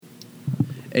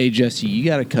Hey, Jesse, you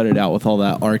got to cut it out with all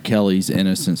that R. Kelly's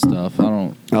innocent stuff.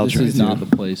 This is not the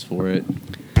place for it.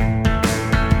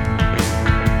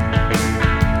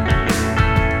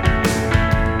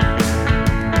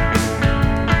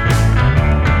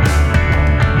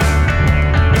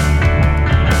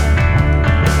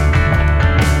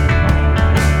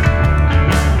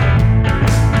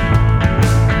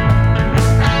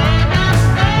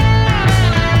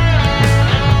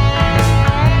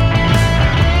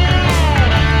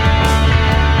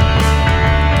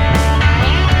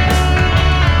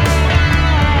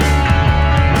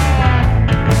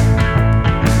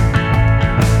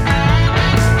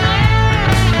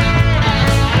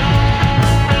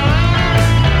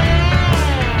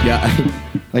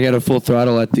 I got a full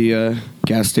throttle at the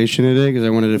gas station today because I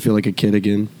wanted to feel like a kid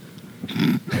again.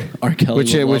 R. Kelly,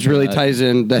 which really ties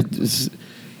in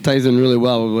really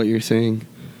well with what you're saying.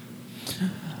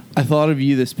 I thought of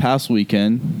you this past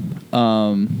weekend.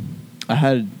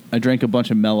 I drank a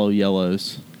bunch of Mellow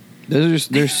Yellows.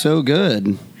 They're so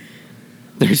good.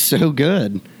 They're so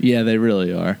good. Yeah, they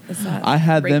really are. Is that I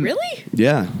had them. Really?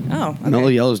 Yeah. Oh, okay. Mellow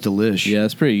Yellow's delish. Yeah,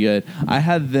 it's pretty good. I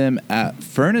had them at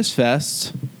Furnace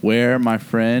Fest, where my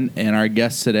friend and our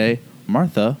guest today,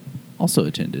 Martha, also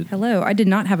attended. Hello. I did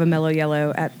not have a mellow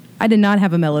yellow at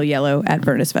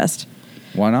Furnace Fest.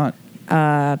 Why not?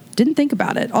 Didn't think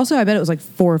about it. Also, I bet it was like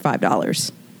 $4 or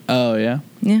 $5. Oh yeah.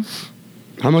 Yeah.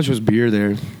 How much was beer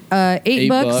there?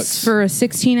 $8 for a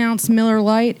 16-ounce Miller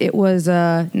Lite. It was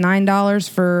 $9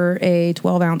 for a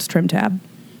 12-ounce trim tab.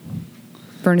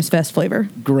 Furnace Fest flavor.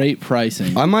 Great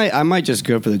pricing. I might just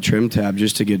go for the trim tab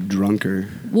just to get drunker.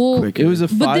 Well, quicker. It was a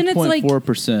But then it's like-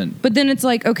 5.4%. But then it's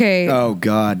like, okay, Oh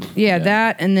God. yeah,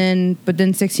 that, and then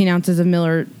 16 ounces of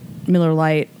Miller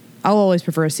Lite. I'll always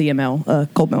prefer a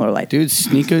CML, cold Miller Lite. Dude,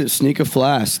 sneak a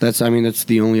flask. That's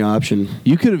the only option.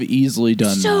 You could have easily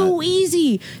done So that.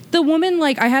 easy. The woman,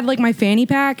 I had my fanny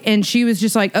pack, and she was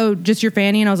just like, "Oh, just your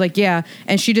fanny," and I was like, "Yeah,"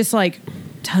 and she just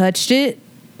touched it,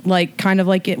 kind of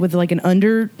it with an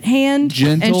underhand,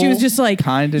 Gentle, and she was just like,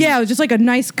 kinda- yeah, it was just a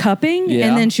nice cupping, Yeah.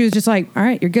 and then she was just like, "All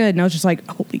right, you're good," and I was just like,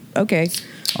 "Holy, okay."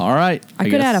 All right. I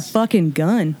could have had a fucking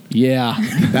gun. Yeah.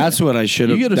 That's what I should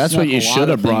You have. could've That's what snuck you a lot should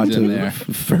have of brought things to in the there.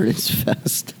 Furnace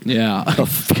Fest. Yeah. A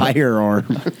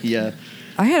firearm. Yeah.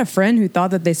 I had a friend who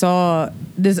thought that they saw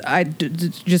this.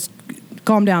 Just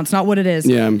calm down. It's not what it is.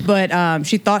 Yeah. But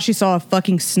she thought she saw a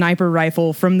fucking sniper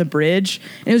rifle from the bridge.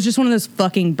 And it was just one of those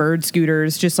fucking bird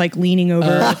scooters, just leaning over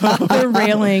the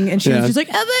railing. And she was just like,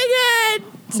 "Oh my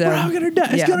God." So, We're all gonna die.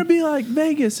 It's yeah. gonna be like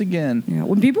Vegas again. Yeah,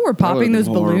 when people were popping would've those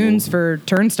been balloons horrible. for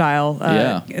Turnstile,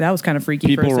 Yeah. that was kind of freaky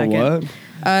People for a were second.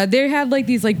 what? They had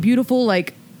these beautiful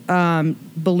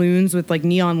balloons with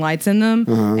neon lights in them,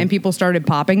 and people started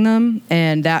popping them,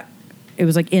 and it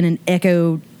was in an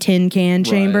Echo tin can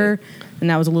chamber, and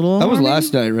that was a little. That was alarming.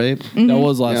 last night, right? That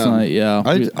was last night. Yeah.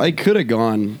 I could have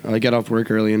gone. I got off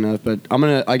work early enough, but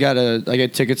I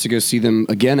got tickets to go see them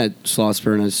again at Sloss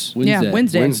Furnace Yeah,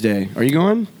 Wednesday. Are you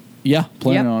going? Yeah.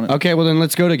 Planning Yep. on it. Okay, well then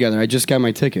let's go together. I just got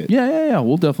my ticket. Yeah.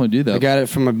 We'll definitely do that. I got it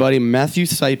from my buddy Matthew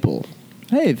Seipel.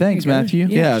 Hey, thanks, Matthew.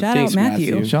 Yeah. shout thanks, out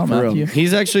Matthew. Shout out For real. Matthew.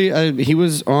 He's actually he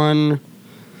was on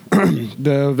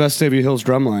the Vestavia Hills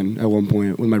drumline at one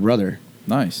point with my brother.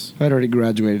 Nice. I'd already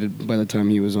graduated by the time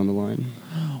he was on the line.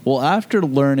 Well, after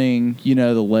learning, the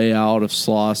layout of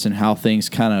Sloss and how things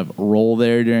kind of roll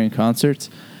there during concerts,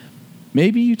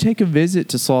 maybe you take a visit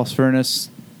to Sloss Furnace.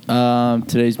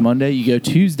 Today's Monday. You go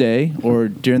Tuesday or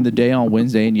during the day on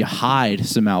Wednesday, and you hide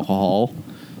some alcohol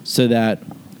so that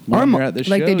when you're at the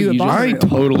show, they do at you Bonnaroo. just- I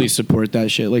totally support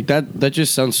that shit. That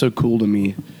just sounds so cool to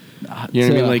me. You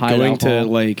know what I mean? hide Going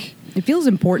alcohol. to It feels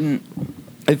important.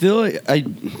 I feel like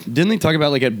didn't they talk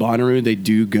about at Bonnaroo they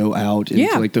do go out into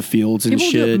Yeah. the fields and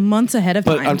People do it shit. months ahead of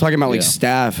But time. I'm talking about Yeah.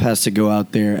 staff has to go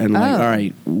out there and all Oh.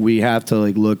 right, we have to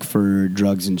look for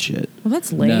drugs and shit. Well,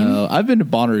 that's lame. No, I've been to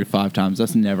Bonnaroo 5 times.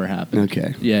 That's never happened.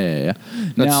 Okay. Yeah.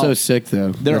 That's Now, so sick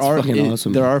though. That's fucking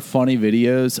awesome. There are funny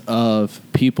videos of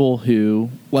people who,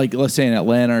 let's say in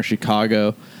Atlanta or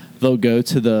Chicago, they'll go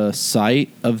to the site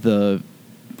of the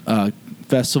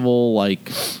festival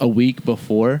a week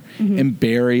before and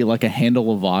bury a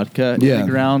handle of vodka in the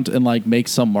ground and make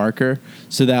some marker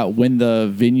so that when the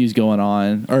venue's going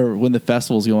on or when the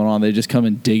festival's going on, they just come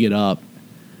and dig it up.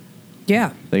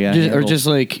 Yeah. They got a handle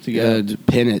to go.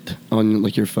 pin it on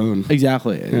your phone.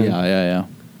 Exactly. Yeah.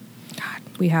 God,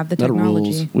 we have the That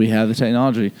technology. rules. We have the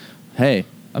technology. Hey,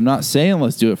 I'm not saying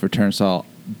let's do it for Turnstile,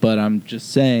 but I'm just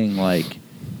saying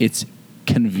it's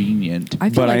convenient. I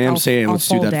feel But I am I'll saying let's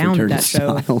do fall that down for at that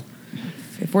show. Turnstile.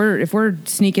 If we're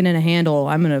sneaking in a handle,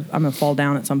 I'm gonna fall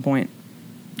down at some point.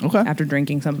 Okay. after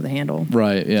drinking some of the Handle.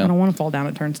 Right. I Yeah. don't want to fall down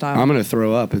a turnstile. I'm gonna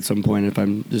throw up at some point if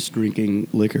I'm just drinking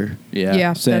liquor. Yeah.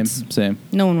 Yeah, Same. that's- Same.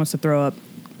 No one wants to throw up.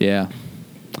 Yeah.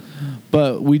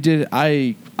 But we did.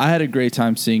 I had a great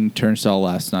time seeing Turnstile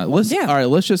last night. All right.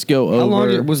 Let's just go over. How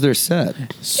long was their set?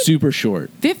 Super short.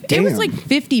 It was Damn. like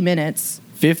 50 minutes.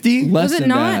 50? Less it than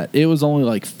not? that. It was only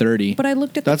like 30. But I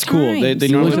looked at That's the cool. They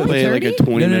times. normally Was it play like a 30?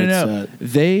 20-minute set.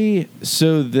 They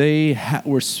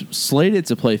were slated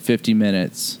to play 50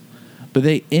 minutes, but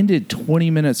they ended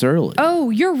 20 minutes early. Oh,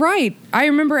 you're right. I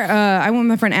remember I went with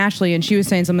my friend Ashley, and she was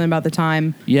saying something about the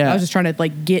time. Yeah. I was just trying to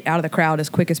like get out of the crowd as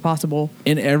quick as possible.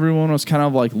 And everyone was kind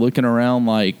of like looking around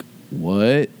like,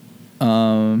 what?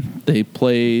 They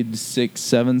played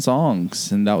 6-7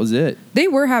 songs, and that was it. They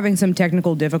were having some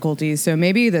technical difficulties, so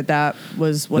maybe that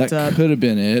was what's that up. could have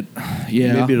been it.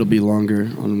 Yeah. Maybe it'll be longer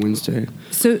on Wednesday.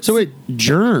 So wait,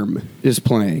 Germ is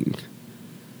playing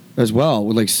as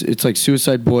well. It's like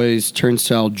Suicide Boys,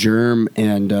 Turnstile, Germ,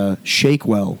 and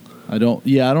Shakewell. I don't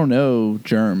know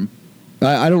Germ.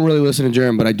 I don't really listen to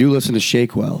Germ, but I do listen to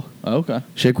Shakewell. Oh, okay.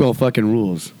 Shakewell fucking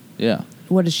rules. Yeah.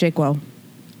 What is Shakewell?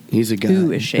 He's a guy.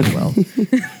 Who is Shakewell?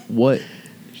 What?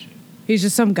 He's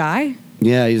just some guy?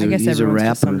 Yeah, I guess he's a everyone's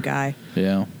just some rapper. guy.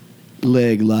 Yeah.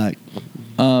 Leg lock.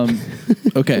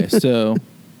 Okay, so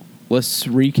let's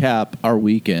recap our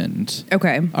weekend.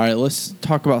 Okay. All right, let's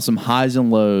talk about some highs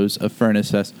and lows of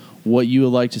Furnace Fest. What you would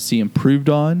like to see improved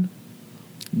on,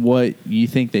 what you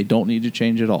think they don't need to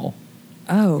change at all.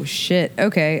 Oh, shit.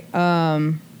 Okay.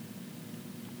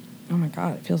 Oh, my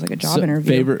God. It feels like a job So,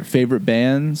 interview. favorite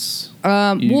bands? you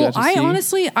Well, got to I see?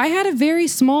 honestly, I had a very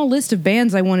small list of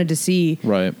bands I wanted to see.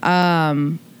 Right.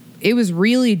 It was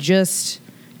really just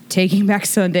Taking Back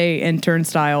Sunday and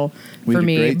Turnstile We for had a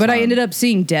me. great But I time. ended up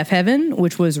seeing Deaf Heaven,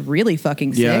 which was really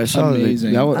fucking sick. Yeah, I saw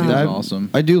Amazing. That, That that was awesome.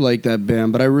 I do like that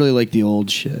band, but I really like the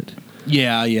old shit.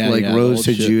 yeah, like yeah, Rose old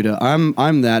to shit. Judah. I'm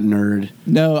that nerd.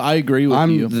 No, I agree with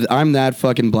you. I'm that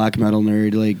fucking black metal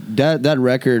nerd. Like that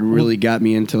record really got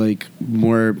me into like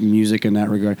more music in that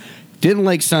regard. Didn't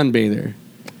like Sunbather.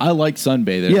 I like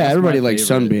Sunbather. Yeah, That's everybody my likes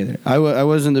favorite. Sunbather. I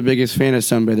wasn't the biggest fan of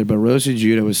Sunbather, but Rose to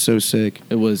Judah was so sick.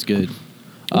 It was good.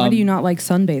 Why do you not like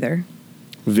Sunbather?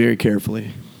 Very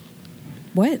carefully.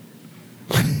 What?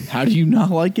 How do you not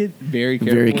like it? Very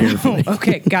careful. Very carefully. Oh,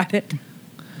 okay, got it.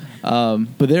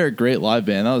 But they're a great live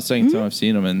band. That was the 2nd time I've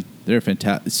seen them, and they're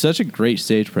fantastic. Such a great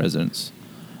stage presence.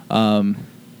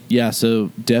 Yeah,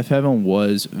 so Deaf Heaven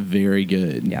was very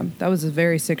good. Yeah, that was a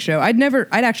very sick show. I'd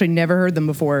actually never heard them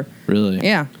before. Really?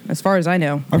 Yeah, as far as I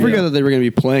know. I forgot that they were going to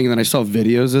be playing, and then I saw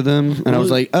videos of them, and I was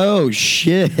like, "Oh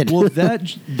shit!" Well,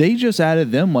 they just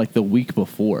added them like the week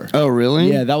before. oh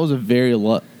really? Yeah, that was a very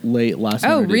late last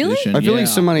minute really? edition. I feel Yeah, like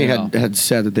somebody yeah. had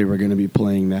said that they were going to be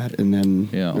playing that, and then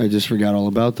Yeah. I just forgot all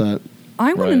about that. I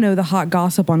want to Right. know the hot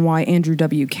gossip on why Andrew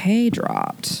WK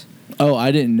dropped. Oh,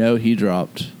 I didn't know he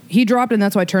dropped. He dropped, and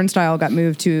that's why Turnstile got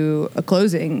moved to a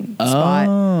closing spot.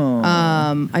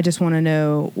 Oh. I just want to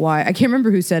know why. I can't remember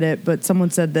who said it, but someone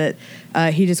said that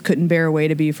he just couldn't bear away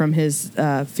to be from his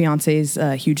fiance's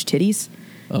huge titties.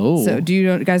 Oh. So, do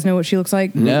you guys know what she looks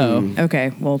like? No.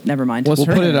 Okay, well, never mind. What's We'll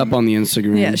her put it name? up on the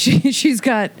Instagram. Yeah, she's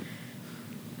got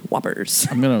whoppers.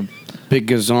 I'm gonna. Big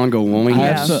Gazongo Woman. I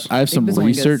Yeah. have some Big bazongas.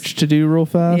 research to do real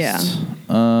fast. Yeah.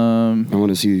 I want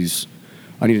to see these.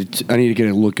 I need to get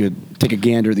a look at, take a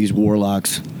gander at these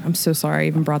warlocks. I'm so sorry I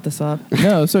even brought this up.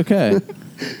 No, it's okay.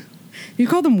 You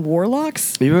call them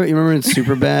warlocks? You remember in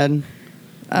Superbad?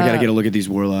 I gotta get a look at these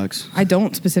warlocks. I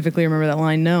don't specifically remember that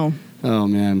line. No. Oh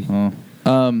man.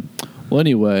 Oh. Well,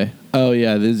 anyway. Oh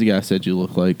yeah, this is the guy I said you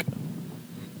look like.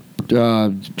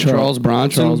 Charles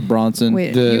Bronson. Charles Bronson.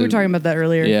 Wait, The- you were talking about that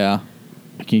earlier. Yeah.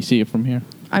 Can you see it from here?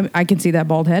 I can see that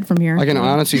bald head from here. I can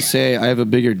honestly say I have a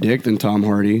bigger dick than Tom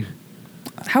Hardy.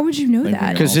 How would you know Like,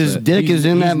 that? 'Cause his also- dick is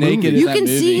in he's that naked movie. in You that can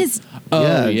see movie. his. Oh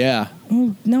Yeah. yeah.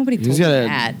 Well, nobody told He's you got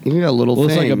that. a little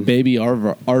Looks thing. like a baby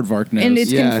aardvark nose. And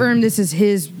it's Yeah. confirmed this is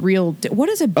his real. What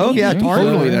is a baby Oh, yeah, aardvark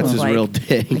totally, look that's his like? real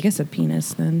dick. I guess a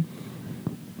penis then.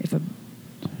 If a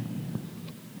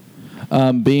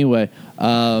But anyway,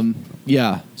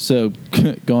 yeah. So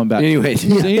going back. Anyways,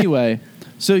 So anyway,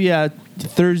 so yeah,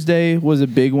 Thursday was a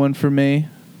big one for me.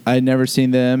 I had never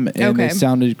seen them, and Okay. they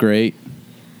sounded great.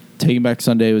 Taking Back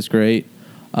Sunday was great,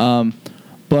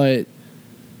 but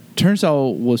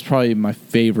Turnstile was probably my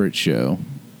favorite show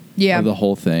yeah, of the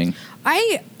whole thing.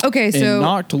 okay. And So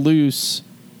Knocked Loose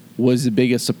was the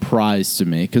biggest surprise to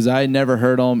me because I had never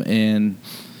heard them, and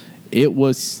it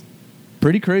was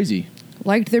pretty crazy.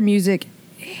 liked their music,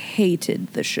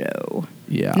 hated the show.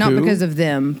 Yeah. Not Who? because of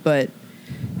them, but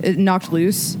it knocked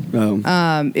loose.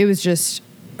 Oh. It was just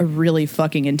a really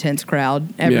fucking intense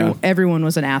crowd. Everyone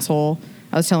was an asshole.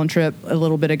 I was telling Trip a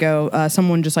little bit ago,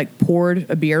 someone just like poured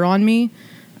a beer on me.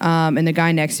 And the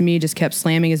guy next to me just kept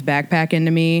slamming his backpack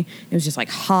into me. It was just like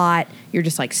hot. You're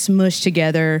just like smushed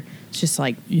together. It's just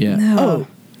like, no. Oh,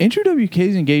 Andrew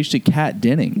WK's engaged to Kat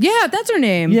Denning. Yeah, that's her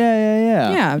name.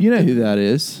 Yeah. You know who that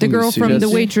is. The girl from The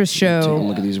Waitress show.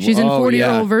 Look at these. She's in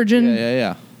 40-Year-Old Virgin.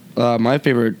 Yeah. My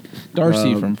favorite,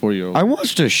 Darcy from 40-Year-Old. I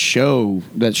watched a show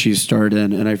that she starred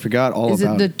in, and I forgot all about it. Is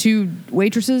it the two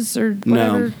waitresses or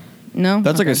whatever? No?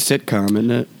 That's like a sitcom,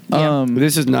 isn't it? Yeah.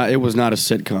 This is not. It was not a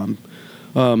sitcom.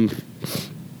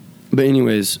 But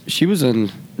anyways, she was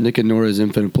in Nick and Nora's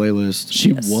Infinite Playlist.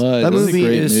 She was. That movie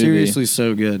is seriously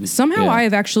so good. Somehow I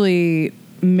have actually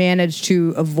managed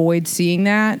to avoid seeing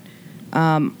that.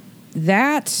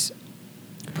 That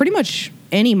pretty much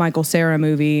any Michael Cera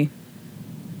movie.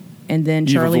 And then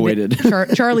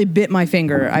Charlie bit my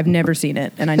finger. I've never seen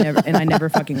it, and I never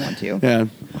fucking want to. Yeah,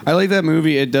 I like that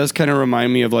movie. It does kind of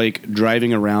remind me of like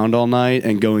driving around all night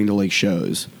and going to like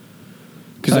shows,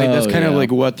 because that's kind of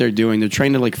like what they're doing. They're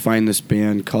trying to like find this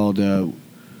band called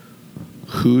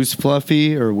Who's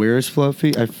Fluffy or Where's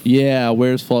Fluffy?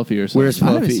 Where's Fluffy or something. Where's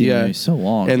Fluffy? Yeah, he's so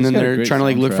long. And then they're trying to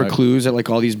like look for clues at like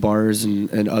all these bars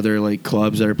and other like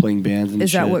clubs that are playing bands. And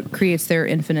is that what creates their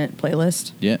Infinite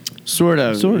Playlist? Yeah, sort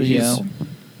of. Yeah.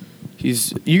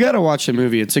 He's. You got to watch the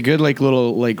movie. It's a good like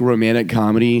little like romantic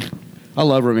comedy. I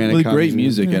love romantic comedy. Great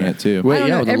music in it too. I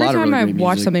don't know. Every time I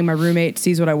watch something, my roommate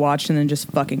sees what I watched and then just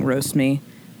fucking roasts me.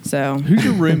 So who's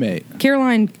your roommate?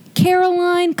 Caroline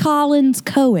Collins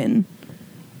Cohen.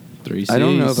 3 C's. I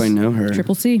don't know if I know her.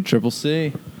 Triple C.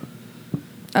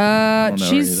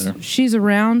 She's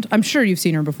around. I'm sure you've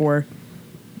seen her before.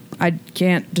 I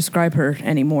can't describe her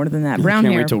any more than that. Brown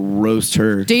hair. Can't wait to roast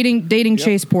her. Dating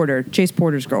Chase Porter. Chase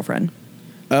Porter's girlfriend.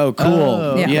 Oh, cool.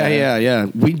 Oh, yeah.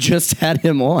 We just had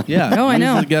him on. Yeah. Oh, I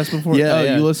know. He was a guest before.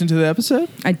 Yeah. You listened to the episode?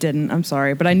 I didn't. I'm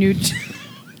sorry, but I knew.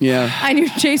 Yeah. I knew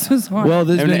Chase was on. Well,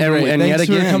 this has been great. And Thanks yet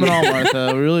for again, coming on,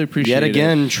 Martha. We really appreciate it. Yet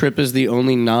again, Tripp is the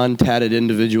only non-tatted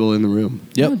individual in the room.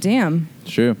 Yep. Oh, damn.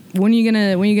 It's true. When are you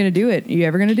gonna do it? You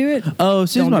ever gonna do it? Oh,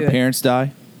 as soon as my parents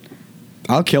die,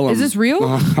 I'll kill him. Is this real?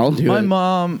 I'll do it. my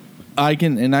mom. I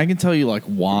can tell you like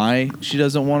why she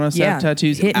doesn't want us to have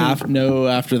tattoos. After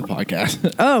the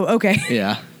podcast. Oh, okay.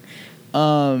 Yeah.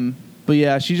 But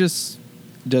yeah, she just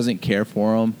doesn't care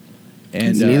for them,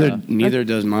 and neither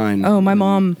does mine. Oh, my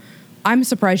mom. I'm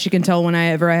surprised she can tell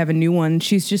whenever I have a new one.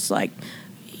 She's just like,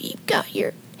 "You've got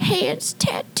your hands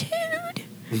tattooed."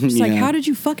 It's like, how did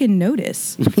you fucking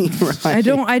notice? Right.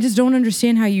 I just don't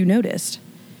understand how you noticed.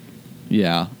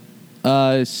 Yeah.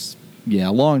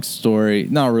 Long story.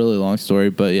 Not really long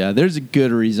story, but yeah, there's a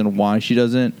good reason why she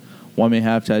doesn't want me to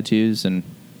have tattoos, and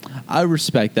I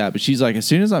respect that. But she's like, as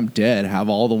soon as I'm dead,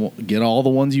 get all the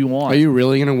ones you want. Are you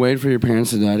really gonna wait for your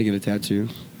parents to die to get a tattoo?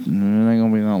 It ain't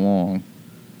gonna be that long.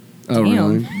 Oh,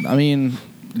 really? I mean,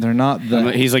 they're not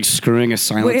that. He's like screwing a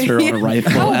silencer on a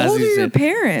rifle. How old are your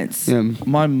parents? Yeah.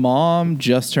 My mom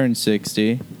just turned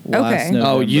 60 last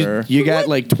November. Oh, you got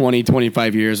like 20,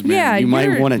 25 years, man. Yeah, you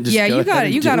might want to just go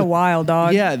you got a while,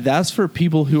 dog. Yeah, that's for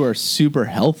people who are super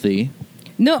healthy.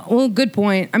 No, well, good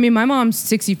point. I mean, my mom's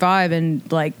 65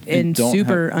 and like in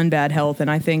super unbad health,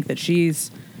 and I think that she's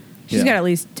got at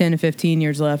least 10 to 15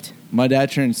 years left. My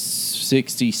dad turns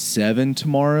 67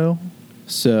 tomorrow.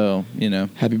 So,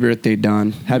 Happy birthday,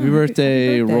 Don. Happy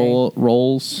birthday.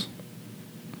 Rolls.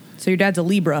 So your dad's a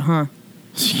Libra, huh?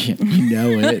 You know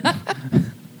it.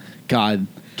 God,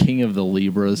 king of the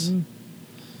Libras.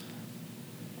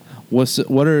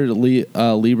 What are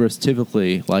Libras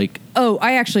typically like? Oh,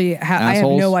 I actually I have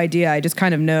no idea. I just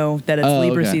kind of know that it's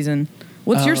Libra season.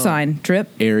 What's your sign, Trip?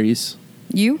 Aries.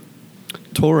 You?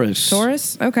 Taurus.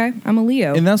 Okay, I'm a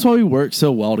Leo. And that's why we work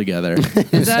so well together.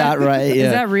 Is that right? Yeah.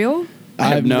 Is that real?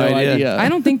 I have no idea. I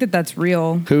don't think that's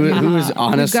real. Who is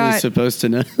honestly supposed to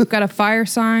know? We've got a fire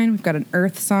sign. We've got an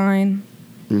earth sign.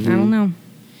 Mm-hmm. I don't know.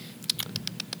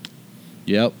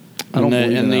 Yep. I don't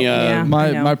believe that.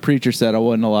 My preacher said I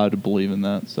wasn't allowed to believe in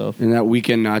that. So in that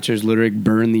Weekend Nachos lyric,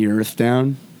 burn the earth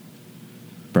down.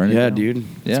 Burn it down. Dude.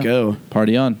 Let's go.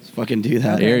 Party on. Let's fucking do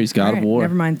that. Aries, God of War.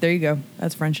 Never mind. There you go.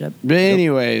 That's friendship. But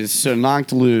anyways, so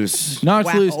knocked loose.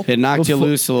 Loose. It knocked you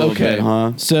loose a little bit,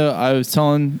 huh? So I was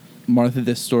telling Martha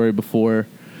this story before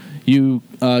you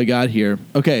got here.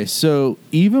 Okay, so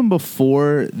even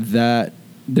before that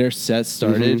their set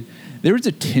started, there was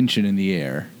a tension in the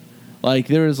air. Like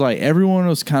there was like everyone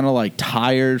was kind of like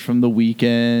tired from the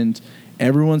weekend.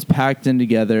 Everyone's packed in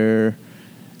together.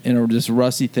 in this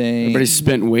rusty thing. Everybody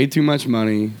spent way too much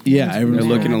money. Yeah, They're everyone's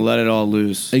looking to let it all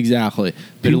loose. Exactly.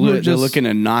 They're looking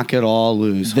to knock it all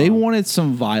loose. They wanted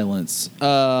some violence.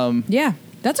 Yeah,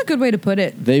 that's a good way to put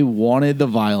it. They wanted the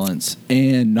violence,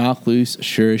 and Knocked Loose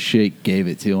sure as shit gave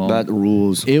it to them. That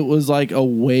rules. It was like a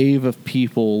wave of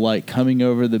people like coming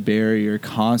over the barrier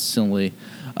constantly.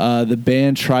 The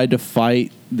band tried to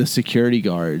fight the security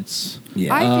guards.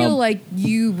 Yeah. I feel like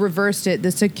you reversed it.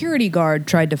 The security guard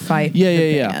tried to fight the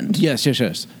band. Yes.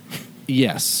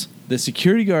 Yes. The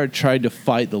security guard tried to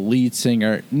fight the lead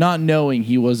singer, not knowing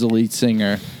he was the lead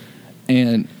singer.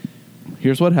 And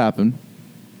here's what happened.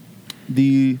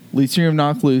 The lead singer of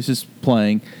Knocked Loose is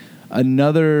playing.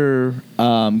 Another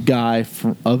guy,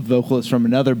 a vocalist from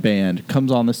another band,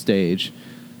 comes on the stage.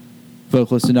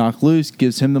 Vocalist of Knocked Loose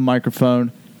gives him the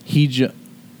microphone. He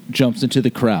jumps into the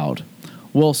crowd.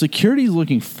 Well, security's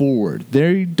looking forward.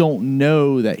 They don't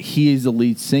know that he is the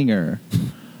lead singer.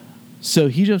 So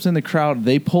he jumps in the crowd.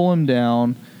 They pull him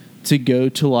down to go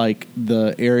to like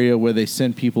the area where they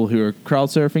send people who are crowd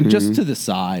surfing, just to the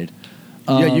side.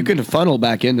 Yeah, you can funnel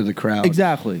back into the crowd.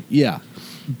 Exactly. Yeah.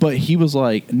 But he was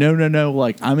like, no.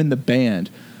 Like, I'm in the band.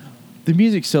 The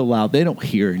music's so loud, they don't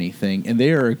hear anything. And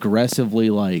they are aggressively,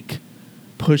 like,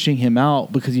 pushing him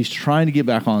out because he's trying to get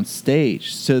back on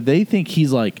stage. So they think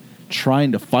he's, like,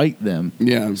 trying to fight them.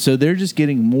 Yeah. So they're just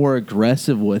getting more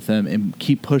aggressive with him and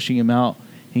keep pushing him out.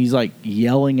 And he's, like,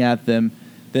 yelling at them.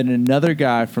 Then another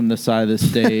guy from the side of the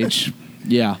stage,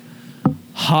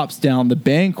 hops down. The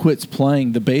band quits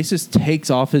playing. The bassist takes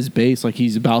off his bass like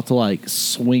he's about to like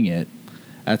swing it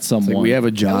at someone. Like we have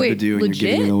a job to wait, do and legit?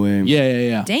 you're giving it away.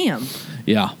 Yeah. Damn.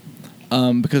 Yeah.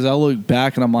 Because I look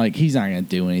back and I'm like, he's not gonna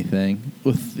do anything.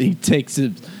 He takes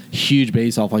a huge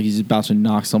bass off like he's about to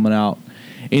knock someone out.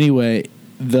 Anyway,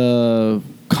 the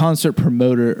concert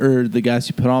promoter or the guys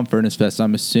who put on Furnace Fest,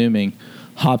 I'm assuming,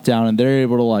 hopped down and they're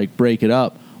able to like break it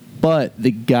up. But the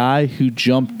guy who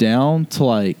jumped down to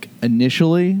like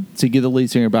initially to get the lead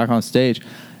singer back on stage,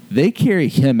 they carry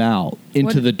him out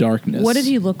into the darkness. What did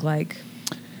he look like?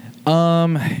 I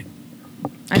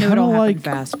know it all happened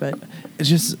fast, but it's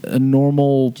just a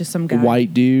normal, just some guy.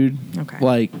 white dude, Okay.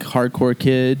 like hardcore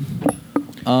kid.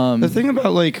 The thing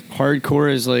about like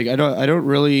hardcore is like I don't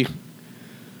really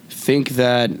think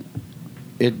that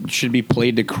it should be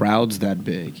played to crowds that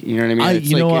big. You know what I mean?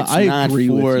 It's I not agree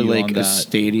with for you like on a that.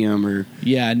 stadium or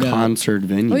No. concert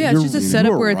venue. Oh yeah, it's just a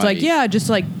setup where it's right. like, just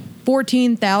like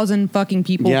 14,000 fucking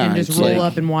people Yeah, can just it's roll like-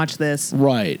 up and watch this.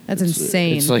 Right. That's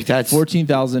insane. It's like that's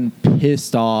 14,000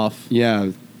 pissed off. yeah,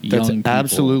 that's young people.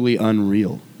 absolutely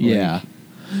unreal. Yeah.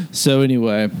 So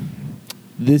anyway,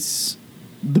 the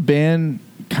band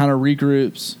kind of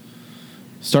regroups,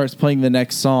 starts playing the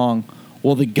next song.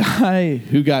 Well, the guy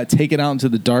who got taken out into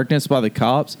the darkness by the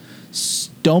cops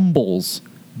stumbles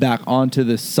back onto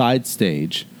the side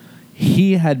stage.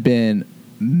 He had been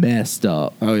messed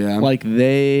up. Oh, yeah? Like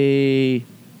they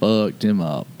fucked him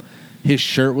up. His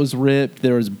shirt was ripped.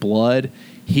 There was blood.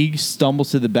 He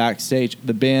stumbles to the backstage.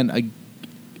 The band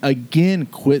again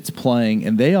quits playing,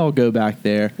 and they all go back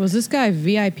there. Was this guy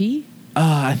VIP?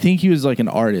 I think he was like an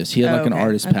artist. He had like an okay.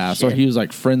 artist Oh, pass, or shit. he was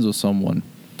like friends with someone.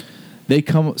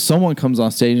 Someone comes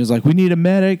on stage and is like, "We need a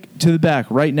medic to the back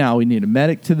right now. We need a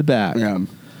medic to the back." Yeah.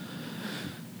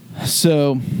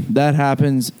 So that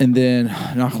happens, and then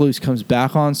Knocked Loose comes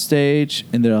back on stage,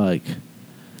 and they're like,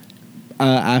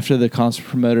 after the concert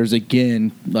promoters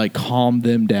again like calm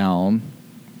them down.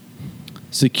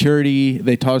 Security,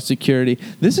 they talk to security.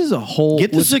 This is a whole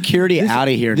Get the security out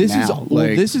of here this now.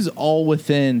 This is all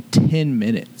within 10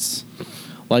 minutes.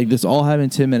 Like this all happened in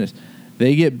 10 minutes.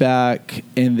 They get back,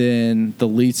 and then the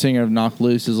lead singer of Knocked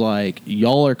Loose is like,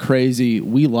 "Y'all are crazy.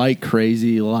 We like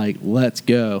crazy. Like, let's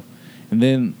go." And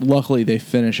then luckily they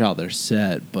finish out their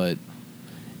set, but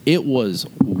it was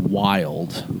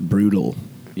wild, brutal.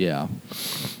 Yeah.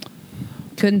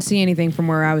 Couldn't see anything from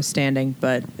where I was standing,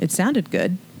 but it sounded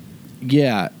good.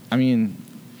 Yeah, I mean,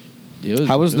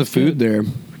 How was the food there?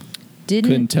 Couldn't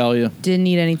Didn't tell you.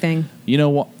 eat anything. You know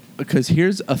what? Because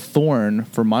here's a thorn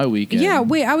for my weekend. Yeah,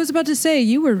 wait, I was about to say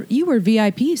you were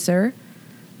VIP, sir.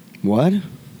 What?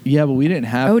 Yeah, but we didn't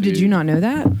have. Oh, food. did you not know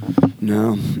that?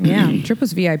 No. Yeah, Trip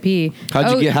was VIP.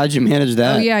 How'd you manage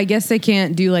that? Oh yeah, I guess they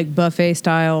can't do like buffet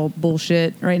style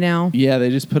bullshit right now. Yeah, they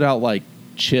just put out like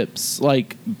chips,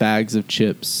 like bags of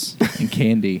chips and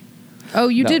candy. Oh,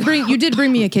 you did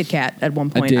bring me a Kit Kat at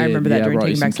one point. I remember that yeah, I during brought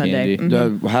you Taking Back some Sunday. candy.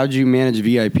 Mhm. How'd you manage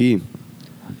VIP?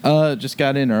 Just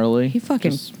got in early. He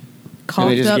fucking Just coughed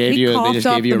They just up. gave He you a coughed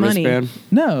up the money. wristband.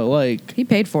 No, like He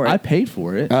paid for it. I paid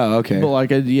for it. Oh, okay. But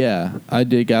like, I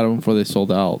did got them before they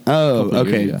sold out. Oh, a couple years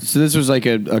okay. ago. So this was like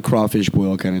a crawfish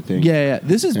boil kind of thing. Yeah.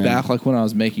 This is Yeah. back like when I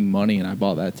was making money and I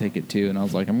bought that ticket too, and I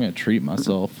was like, I'm gonna treat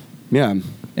myself, Yeah. and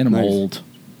I'm Nice. old.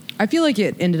 I feel like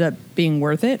it ended up being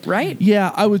worth it, right?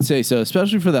 Yeah, I would say so,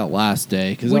 especially for that last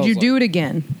day. Would you do it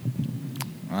again?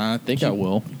 I think I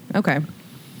will. Okay.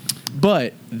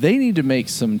 But they need to make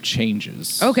some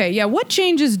changes. Okay, yeah. What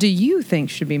changes do you think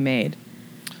should be made?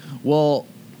 Well,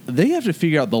 they have to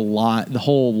figure out the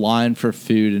whole line for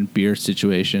food and beer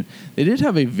situation. They did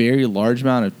have a very large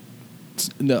a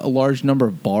large number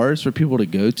of bars for people to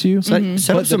go to. Set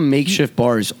But up some makeshift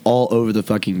bars all over the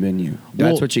fucking venue.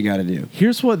 That's Well, what you got to do.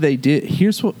 Here's what they did.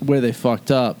 Where they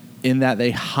fucked up in that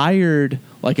they hired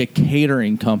like a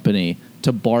catering company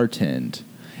to bartend.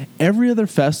 Every other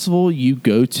festival you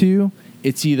go to,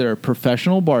 it's either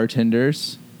professional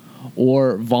bartenders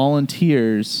or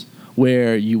volunteers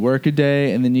where you work a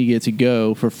day and then you get to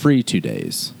go for free 2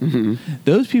 days. Mm-hmm.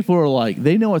 Those people are like,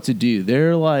 they know what to do.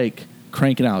 They're like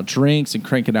cranking out drinks and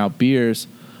cranking out beers,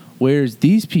 whereas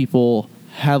these people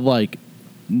had like,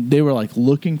 they were like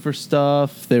looking for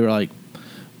stuff. They were like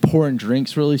pouring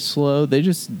drinks really slow. They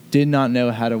just did not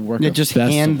know how to work. Yeah, a just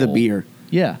festival. hand the beer.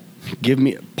 Yeah.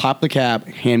 Pop the cap,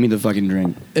 hand me the fucking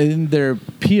drink. In their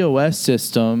POS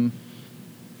system,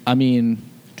 I mean,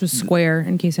 It was Square,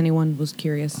 in case anyone was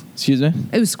curious. excuse me,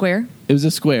 It was Square. it was a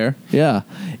Square. Yeah,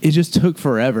 it just took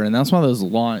forever, and that's one of those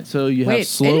lines. So you have Wait,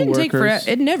 slow it didn't workers. take forever.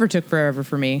 It never took forever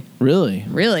for me. Really?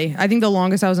 Really, I think the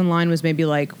longest I was in line was maybe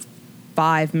like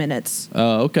 5 minutes.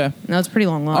 Oh, okay. And that was a pretty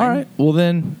long line. All right. Well,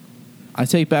 then I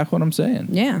take back what I'm saying.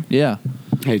 Yeah. Yeah.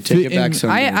 Hey, take it back And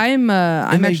someday. I'm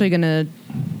they- actually gonna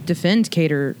defend Okay.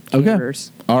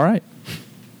 caterers All right.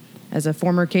 as a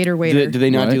former cater waiter. do they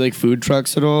not Right. do like food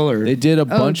trucks at all? Or They did a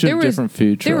bunch there of was- different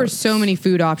food trucks. There were so many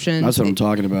food options. That's what I'm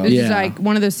talking about. It's Yeah. just like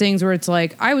one of those things where it's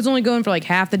like I was only going for like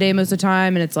half the day most of the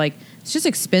time, and it's like it's just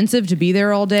expensive to be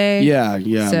there all day. Yeah,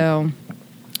 yeah. So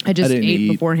I just didn't ate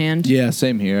eat. beforehand. Yeah,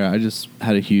 same here. I just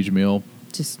had a huge meal.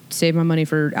 Just save my money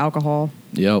for alcohol.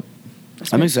 Yep.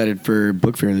 I'm excited for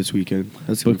book fair this weekend.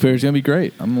 That's Book fair is gonna be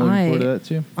great. I'm looking forward to that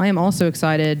too. I am also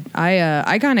excited.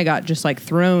 I kind of got just like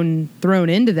thrown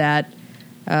into that,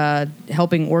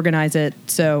 helping organize it.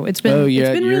 So it's been Oh, yeah, it's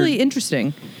been you're- really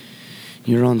interesting.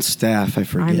 You're on staff. I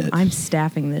forget. I'm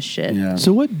staffing this shit. Yeah.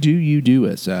 So what do you do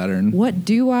at Saturn? What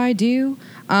do I do?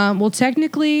 Well,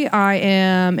 technically, I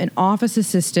am an office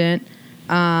assistant.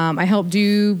 I help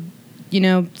do,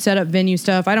 set up venue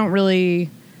stuff. I don't really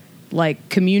like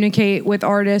communicate with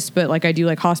artists, but like I do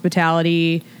like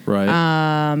hospitality,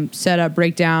 Right. set up,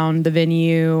 break down the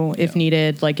venue if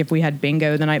needed. Like if we had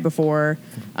bingo the night before,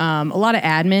 a lot of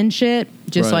admin shit,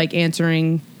 just Right. like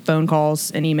answering phone calls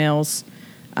and emails.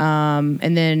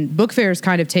 And then book fair is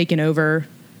kind of taken over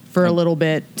for a little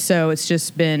bit, so it's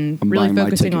just been I'm really buying my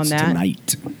focusing on tickets that.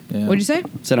 tonight. Yeah. What'd you say?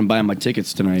 Said I'm buying my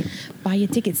tickets tonight. Buy your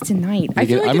tickets tonight. I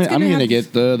feel like I'm it's gonna have-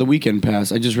 get the weekend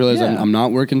pass. I just realized Yeah. I'm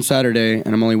not working Saturday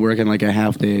and I'm only working like a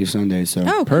half day Sunday. So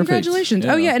Oh, Perfect. congratulations!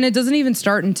 Yeah. Oh yeah, and it doesn't even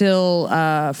start until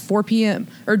 4 p.m.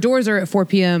 or doors are at 4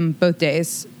 p.m. both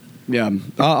days. yeah,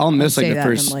 I'll miss say like the that and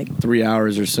first I'm like- 3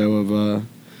 hours or so of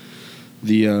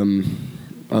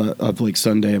of like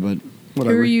Sunday, but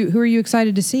whatever. Who are you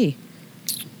excited to see?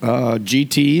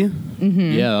 GT,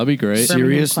 Yeah, that'll be great. Sure.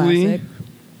 Birmingham Seriously? Classic.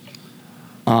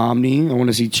 Omni. I want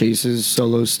to see Chase's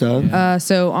solo stuff.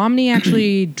 So Omni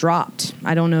actually dropped.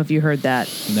 I don't know if you heard that.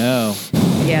 No.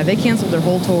 Yeah, they canceled their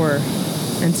whole tour.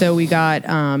 And so we got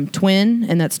Twin,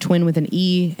 and that's Twin with an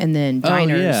E, and then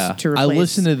Diners oh yeah. to I replace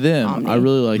listened to them. Omni. I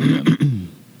really like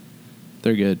them.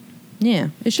 They're good. Yeah,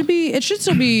 it should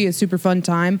still be a super fun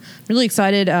time. Really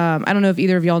excited. I don't know if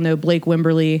either of y'all know Blake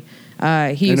Wimberly.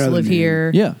 He used know to the live name.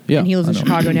 here. Yeah, yeah, And he lives I in know.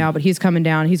 Chicago now, but he's coming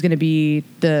down. He's going to be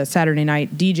the Saturday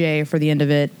night DJ for the end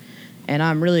of it. And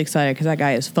I'm really excited because that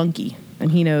guy is funky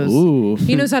and he knows Ooh.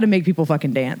 he knows how to make people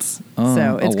fucking dance. Oh,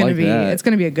 so I it's gonna like be that. it's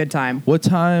gonna be a good time. What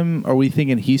time are we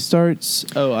thinking he starts?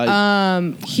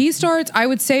 Oh, He starts, I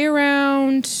would say,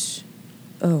 around.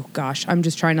 Oh gosh, I'm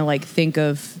just trying to like think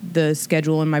of the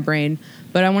schedule in my brain,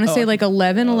 but I want to say like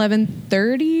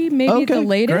 11:30, maybe okay, at the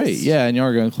latest. Great. Yeah, and y'all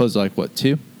are going to close like what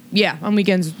 2? Yeah, on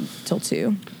weekends till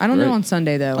 2. I don't Great. know on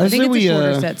Sunday though. I I think say it's we, a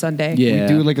shorter set Sunday. Yeah. We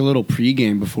do like a little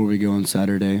pregame before we go on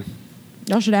Saturday.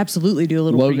 Y'all should absolutely do a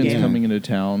little Logan's pregame. coming into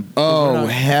town. Oh, We're not-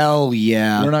 hell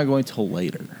yeah. We're not going till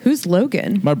later. Who's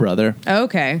Logan? My brother. Oh,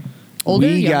 okay, older,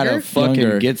 we younger. gotta fucking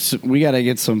Younger. we gotta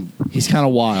get some He's kind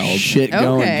of wild. shit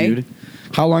going, Okay. dude.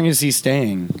 How long is he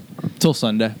staying? Till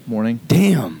Sunday morning.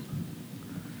 Damn.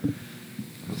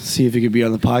 See if he could be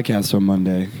on the podcast on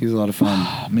Monday. He's a lot of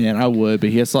fun. Man, I would, but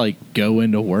he has to like go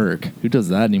into work. Who does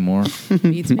that anymore?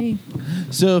 Beats me.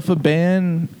 So if a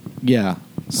band,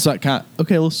 so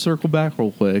okay, let's circle back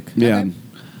real quick. Yeah. Okay.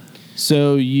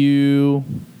 So do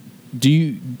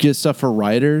you get stuff for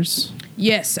writers?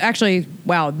 Yes, actually,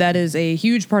 wow, that is a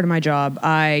huge part of my job.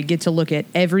 I get to look at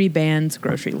every band's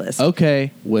grocery list.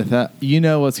 Okay, with that, you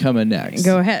know what's coming next.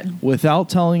 Go ahead. Without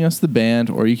telling us the band,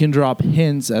 or you can drop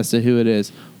hints as to who it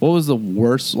is. What was the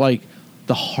worst, like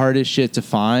the hardest shit to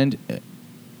find?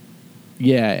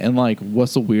 Yeah, and like,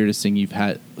 what's the weirdest thing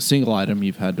single item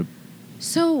you've had to?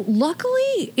 So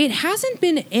luckily, it hasn't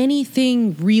been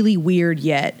anything really weird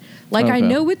yet. Like I Okay.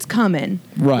 know it's coming,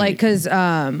 Right. Like because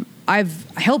I've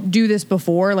helped do this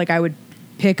before. Like I would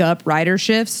pick up rider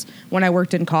shifts when I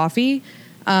worked in coffee,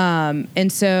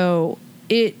 and so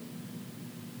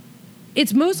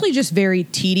it's mostly just very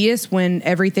tedious when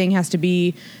everything has to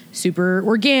be super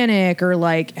organic or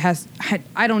like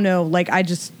I don't know. Like I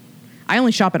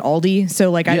only shop at Aldi,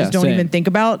 so like I just don't same. even think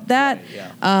about that.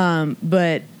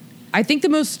 But I think the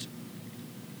most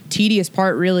tedious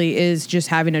part really is just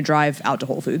having to drive out to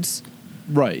Whole Foods.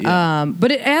 Right. Yeah.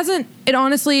 But it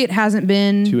honestly hasn't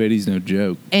been 280's no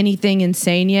joke. anything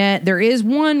insane yet. There is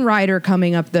one rider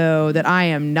coming up though that I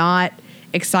am not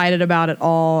excited about at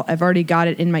all. I've already got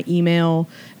it in my email.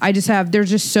 There's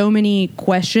just so many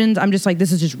questions. I'm just like,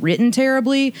 this is just written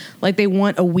terribly. Like they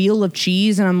want a wheel of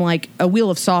cheese and I'm like, a wheel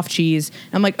of soft cheese.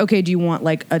 I'm like, okay, do you want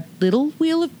like a little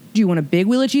do you want a big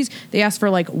wheel of cheese? They asked for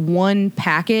like one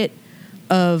packet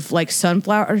of like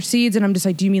sunflower seeds and I'm just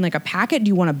like, do you mean like a packet? Do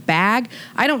you want a bag?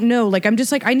 I don't know. Like I'm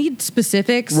just like, I need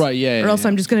specifics. Right, yeah, Or else yeah.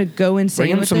 I'm just gonna go insane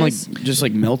Bring him with some this. like just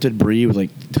like melted brie with like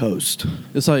toast.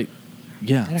 It's like,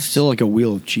 yeah. Still like a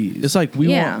wheel of cheese. It's like we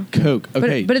want Coke.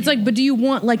 Okay. But it's like, but do you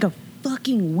want like a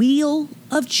fucking wheel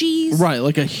of cheese? Right,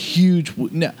 like a huge.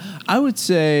 No, I would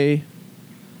say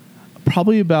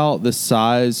probably about the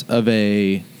size of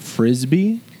a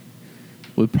frisbee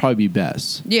would probably be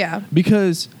best. Yeah.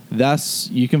 Because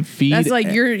you can feed. That's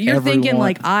like you're thinking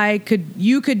everyone. like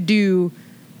you could do.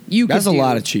 That's a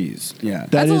lot of cheese. Yeah.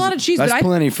 That's a lot of cheese. That's but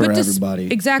plenty I for put this-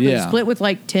 everybody. Exactly. Yeah. Split with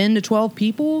like 10 to 12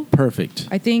 people. Perfect.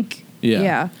 I think.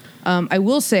 Yeah. I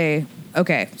will say,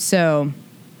 okay, so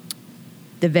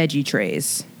the veggie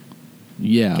trays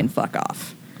Yeah. can fuck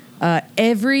off.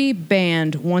 Every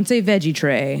band wants a veggie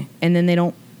tray, and then they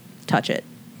don't touch it.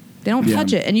 They don't Yeah.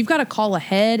 touch it, and you've got to call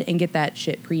ahead and get that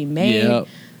shit pre-made. Yep.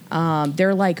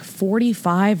 They're like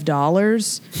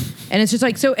 $45, and it's just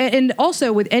like so. And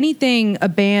also with anything, a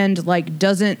band like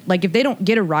doesn't like if they don't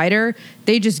get a rider,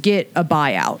 they just get a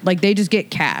buyout. Like they just get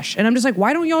cash, and I'm just like,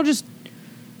 why don't y'all just?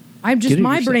 I'm just Get it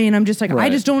my yourself. brain. I'm just like I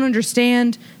Right. just don't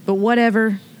understand. But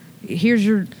whatever. Here's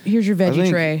your I veggie think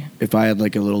tray. if I had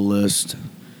like a little list,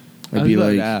 I I'd was be about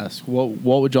like, to ask what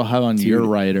would y'all have on your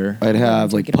rider? I'd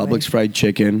have like Take it away. Publix fried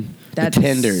chicken, That's the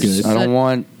tenders. good. I don't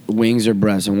want wings or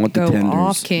breasts. I want the Go tenders.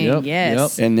 off, King. Yep,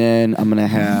 Yes. And then I'm gonna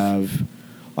have.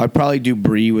 I'd probably do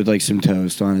brie with like some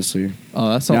toast. Honestly, Oh,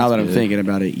 that sounds now that I'm good. thinking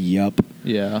about it, yup.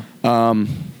 Yeah.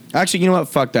 Actually, you know what?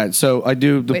 Fuck that. So I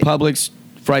do the Wait. Publix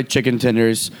fried chicken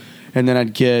tenders, and then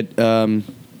I'd get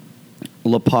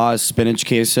La Paz spinach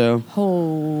queso,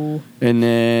 Oh. and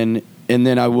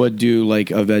then I would do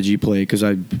like a veggie plate because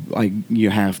you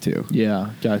have to. Yeah.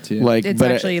 Got to. Like, It's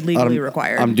but actually legally I'm-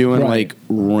 required. I'm doing Right. like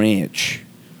ranch,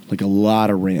 like a lot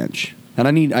of ranch, and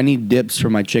I need dips for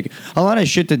my chicken. A lot of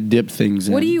shit to dip things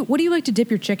in. What do you like to dip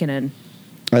your chicken in?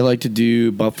 I like to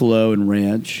do buffalo and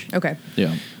ranch, Okay.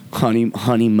 yeah. honey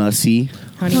mussy.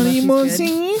 Honey mustard's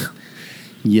good.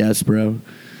 Yes, bro.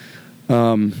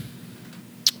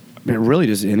 Man, really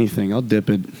just anything. I'll dip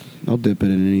it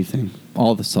in anything.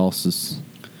 All the sauces,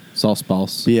 sauce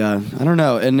balls. But yeah, I don't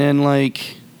know. And then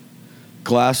like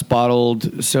glass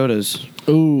bottled sodas.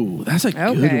 Ooh, that's a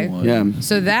Okay. good one. Yeah.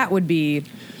 So that would be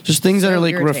Just things that So are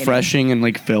like irritating. refreshing and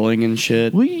like filling and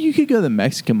shit. Well, you could go to the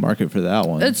Mexican market for that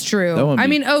one. That's true. That wouldn't I be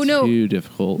mean, oh, no. too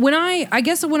difficult. when I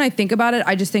guess when I think about it,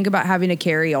 I just think about having to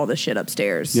carry all the shit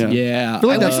upstairs. Yeah. Yeah, I feel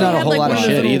like I that's wish we not a had, whole like, lot one of those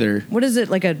shit little- either. What is it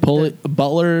like a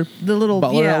Butler the little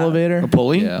Butler yeah. elevator. A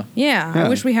pulley? Yeah. Yeah, Yeah. I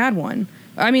wish we had one.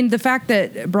 I mean, the fact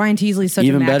that Brian Teasley's such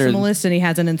Even a better- maximalist and he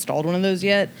hasn't installed one of those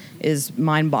yet is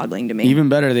mind-boggling to me. Even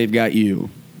better, they've got you.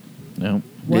 No.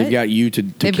 What? They've got you to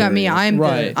They've got carry me. it. I'm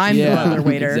Right. the yeah, butler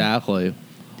waiter. Exactly.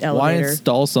 Why Elevator.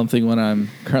 install something when I'm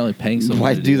currently paying someone?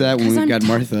 Why to do that when 'Cause we've I'm got ti-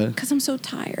 Martha? Because I'm so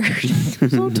tired.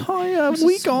 So tired. I have so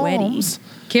weak sweaty. arms.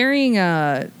 Carrying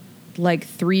like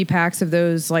 3 packs of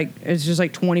those, like it's just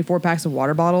like 24 packs of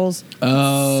water bottles.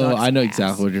 Oh, sucks I know ass.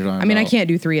 exactly what you're talking I mean, I about. can't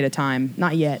do 3 at a time.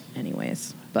 Not yet,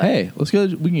 anyways. But Hey, let's go.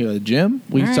 We can go to the gym.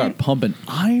 We can All start right. pumping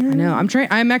iron. no,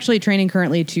 I'm actually training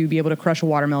currently to be able to crush a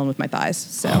watermelon with my thighs.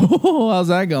 So How's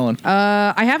that going?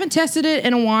 I haven't tested it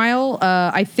in a while.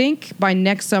 I think by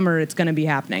next summer it's going to be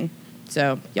happening.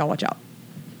 So y'all watch out.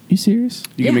 You serious?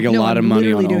 You can Yeah, make a no, lot of I'm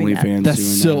money on literally doing that. OnlyFans. That's doing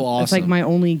so that. awesome. It's like my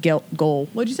only goal.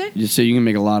 What'd you say? Just say you can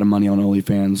make a lot of money on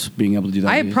OnlyFans being able to do that.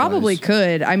 I with your probably thighs.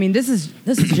 could. I mean, this is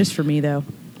just for me though.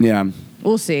 Yeah.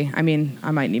 We'll see. I mean,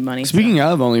 I might need money. Speaking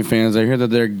of OnlyFans, I hear that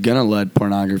they're gonna let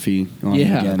pornography on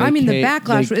Yeah. again. I mean, the Okay,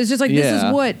 backlash is just like this yeah.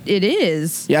 is what it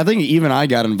is. Yeah, I think even I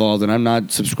got involved, and I'm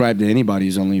not subscribed to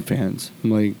anybody's OnlyFans. I'm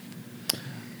like,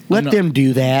 let not- them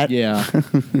do that. Yeah.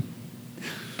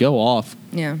 Go off.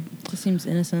 Yeah, just seems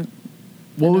innocent.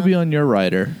 What would be on your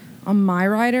rider? On my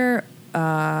rider,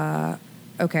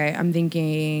 okay, I'm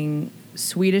thinking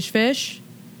Swedish Fish.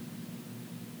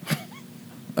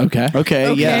 Okay.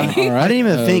 Okay, yeah. Okay. All right. I didn't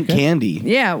even think Okay. candy.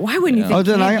 Yeah, why wouldn't you Yeah. think? Oh,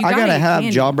 then candy? I You gotta eat have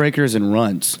candy. jawbreakers and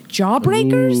runts.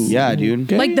 Jawbreakers. Yeah, dude.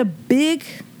 Okay. Like the big.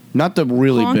 Not the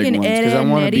really Honkin' big ones because Ed I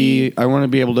and want to be. Eddie. I want to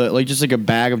be able to like just like a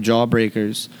bag of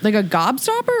jawbreakers, Like a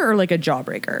gobstopper or like a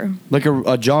jawbreaker? like a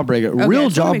jawbreaker. Okay, Real I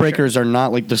just wanna make jawbreakers are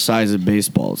not like the size of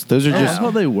baseballs. Those are That's just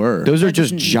how they were. those are Like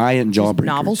just giant just jawbreakers.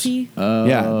 novelty.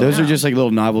 Yeah, those are Oh. just like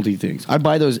little novelty things. I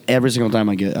buy those every single time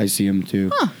I see them too.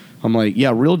 Huh. I'm like,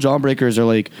 yeah, real jawbreakers are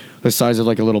like the size of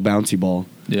like a little bouncy ball.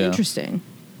 Yeah. Interesting.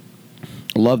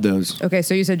 I love those. Okay,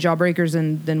 so you said jawbreakers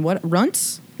and then what?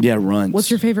 Runts? Yeah, runts. What's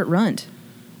your favorite runt?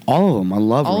 All of them. I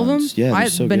love All of them? runts. Yeah, they're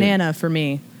so good. banana for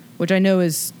me, which I know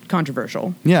is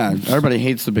controversial. Yeah, everybody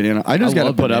hates the banana. I just I got to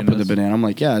love put up with bananas. the banana. I'm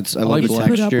like, yeah, I love like the black.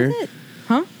 Put up with texture. it?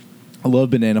 Huh? I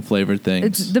love banana flavored things.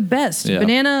 It's the best. Yeah.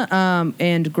 Banana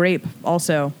and grape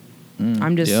also.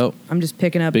 I'm just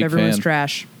picking up Big everyone's fan.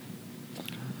 trash.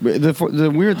 But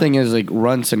the weird thing is like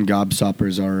runts and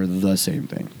gobstoppers are the same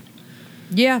thing.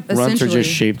 Yeah, essentially. Runts are just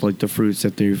shaped like the fruits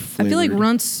that they're I flavored. feel like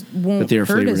runts won't they are hurt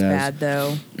flavored as as. bad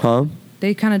though. Huh?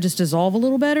 They kind of just dissolve a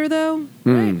little better though.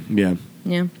 Right? Yeah.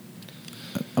 Yeah.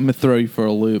 I'm gonna throw you for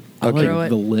a loop. I Okay. like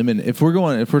the lemon. If we're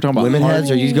talking about Lemon hard-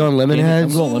 heads? Are you going lemon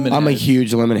heads? I'm going lemon I'm a heads.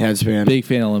 huge lemon heads fan. Big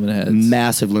fan of lemon heads.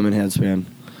 Massive lemon heads fan.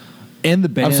 And the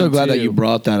band. I'm so glad that too. you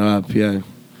brought that up. Yeah.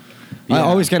 I Yeah.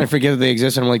 always kind of forget that they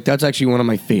exist, and I'm like, that's actually one of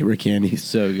my favorite candies.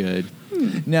 So good.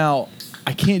 Now,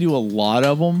 I can't do a lot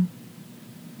of them.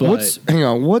 But What's the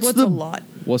a lot?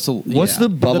 what's What's the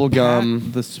bubble gum?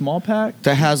 pack- the small pack?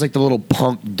 that has like the little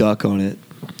punk duck on it?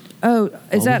 Oh,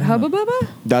 is that Hubba Bubba?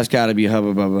 That's got to be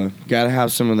Hubba Bubba. Got to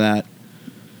have some of that.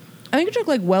 I think it took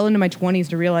like well into my 20s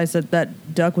to realize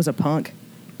that duck was a punk.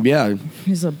 Yeah,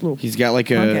 He's a little. he's got like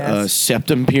Punk a ass.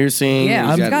 septum piercing. Yeah,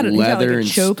 he's he's got got like, leather a and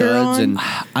choker studs on. and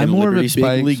I'm and more of a Liberty big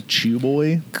spikes. league chew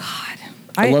boy. God.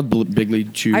 I love Big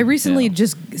League Chew. I recently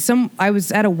Yeah. I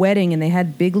was at a wedding and they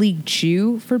had Big League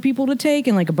Chew for people to take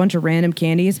and like a bunch of random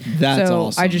candies. That's so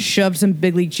awesome. I just shoved some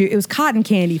Big League Chew. It was cotton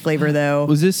candy flavor though.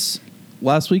 Was this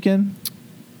last weekend?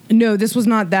 No, this was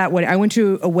not that wedding. I went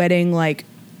to a wedding like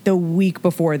the week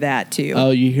before that too.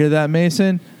 Oh, you hear that,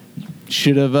 Mason?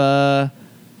 Should have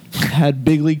had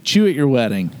Big League Chew at your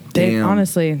wedding. Damn.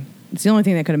 Honestly, it's the only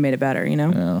thing that could have made it better, you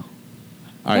know? Oh.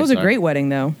 That was a great wedding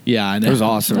though. Yeah, I know. It was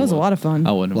awesome. That was a lot of fun. I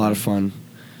a wouldn't. lot of fun.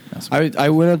 That's I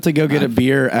went up to go get a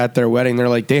beer at their wedding. They're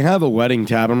like, they have a wedding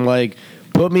tab. I'm like,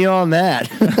 put me on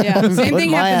that. Yeah, same Put thing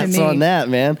my happened ass to me. on that,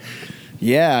 man.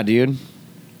 Yeah, dude.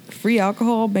 Free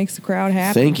alcohol makes the crowd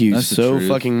happy. Thank you That's the so truth.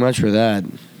 fucking much for that.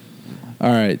 All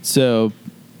right, so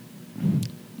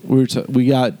we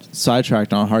got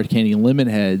sidetracked on hard candy lemon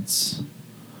heads.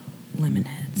 Lemon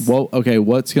heads. Well, okay,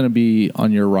 what's going to be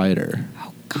on your rider?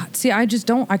 Oh God! See, I just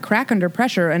don't. I crack under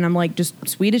pressure, and I'm like just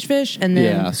Swedish fish, and then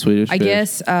Yeah, Swedish I fish.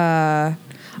 guess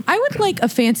I would like a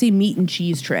fancy meat and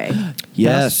cheese tray.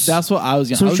 Yes. that's what I was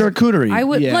going Some to. charcuterie. I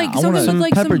would Yeah, like I something want with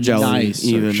like pepper some jelly. Nice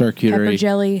even. charcuterie. pepper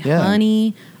jelly, Yeah.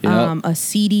 honey, Yep. a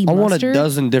seedy I want mustard. a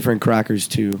dozen different crackers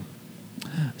too.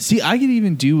 See, I could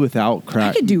even do without I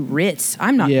crack. could do Ritz.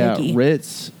 I'm not yeah, picky,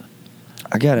 Ritz.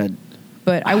 I gotta.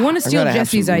 but I want to I steal gotta have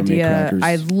Jesse's some gourmet idea. crackers.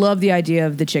 I love the idea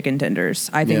of the chicken tenders.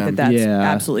 I think Yeah. that's Yeah,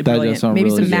 absolutely that does brilliant. sound Maybe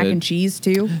really some mac good. and cheese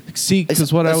too. See,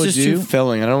 because what I That's would just do, too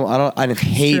filling. I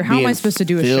hate True. How am I being supposed to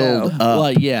do a filled show? up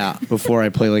like, yeah, before I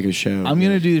play like a show. I'm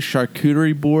gonna do the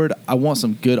charcuterie board. I want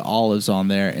some good olives on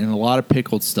there and a lot of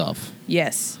pickled stuff.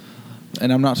 Yes.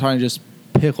 And I'm not talking just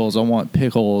pickles. I want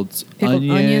pickled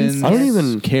onions. onions, I don't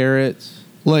even- carrots.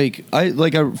 I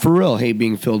for real hate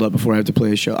being filled up before I have to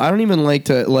play a show. I don't even like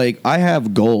to I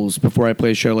have goals before I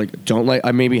play a show.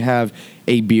 I maybe have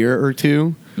a beer or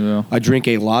two. Yeah. I drink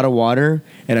a lot of water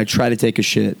and I try to take a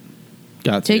shit.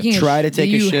 Got to. Taking Try to take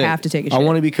a you shit. have to take a I shit.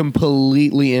 want to be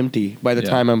completely empty by the Yeah.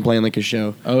 time I'm playing like a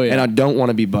show. Oh, yeah. And I don't want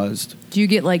to be buzzed. Do you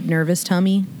get like nervous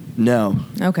tummy? No.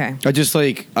 Okay. I just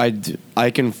like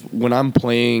I can when I'm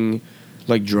playing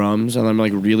like drums and I'm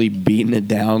like really beating it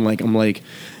down. Like I'm like,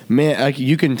 man,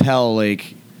 you can tell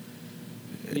like.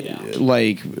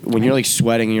 Like when you're like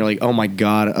sweating and you're like, oh my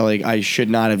god, like I should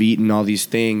not have eaten all these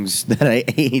things that I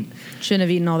ate. Shouldn't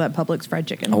have eaten all that Publix fried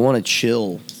chicken. I want to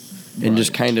chill and Right.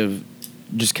 just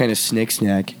kind of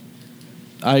snack.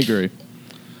 I agree.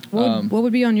 What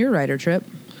would be on your rider trip?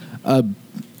 An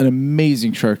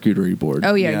amazing charcuterie board.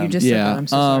 Oh yeah, Yeah. you just said that. I'm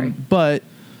so sorry. But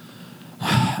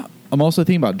I'm also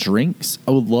thinking about drinks.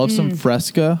 I would love some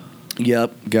Fresca,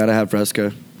 Yep, gotta have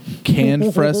Fresca.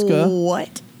 canned Fresca.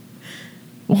 What?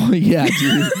 Well, yeah,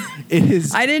 dude. It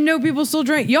is. I didn't know people still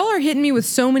drank. Y'all are hitting me with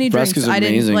so many drinks. Fresca's I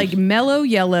didn't amazing. like Mellow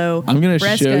Yellow. I'm gonna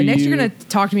Fresca. show Next, you- you're gonna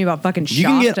talk to me about fucking. You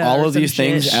can get Shasta all or of some these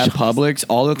things shit. at Publix.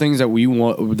 All the things that we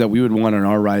want, that we would want on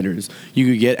our riders, you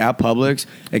could get at Publix,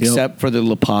 except for the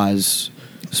La Paz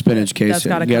spinach That's queso.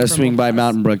 gotta You got come to from swing La by Paz.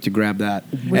 Mountain Brook to grab that,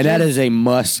 Which and that is- is a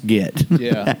must get.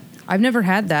 Yeah. I've never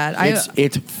had that.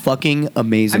 it's fucking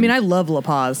amazing. I mean, I love La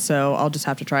Paz, so I'll just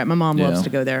have to try it. My mom Yeah. loves to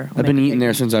go there. I'll I've been make her eating take there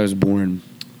me. since I was born.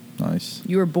 Nice.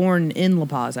 You were born in La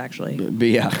Paz, actually. But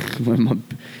yeah, my mom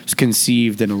was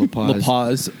conceived in a La Paz. La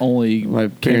Paz only My came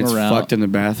parents around. fucked in the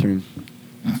bathroom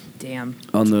Damn.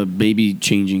 on the baby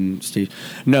changing stage.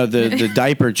 No, the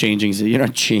diaper changing. You're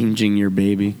not changing your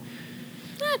baby.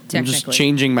 I'm Technically, just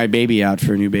changing my baby out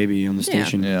for a new baby on the Yeah.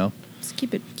 station. Yeah. Just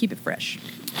keep it fresh.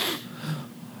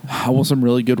 I want some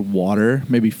really good water,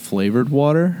 maybe flavored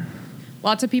water.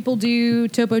 Lots of people do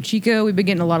Topo Chico. We've been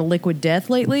getting a lot of Liquid Death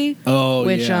lately. Oh,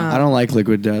 which yeah. I don't like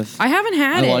Liquid Death. I haven't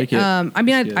had I it. like it. I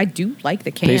mean, It's good. I do like the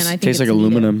can. Tastes, I think tastes like it's needed.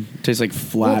 aluminum. Tastes like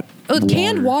flat. Well,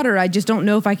 canned water. I just don't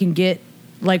know if I can get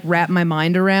wrap my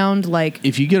mind around. Like,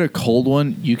 If you get a cold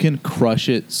one, you can crush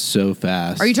it so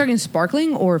fast. are you talking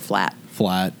sparkling or flat?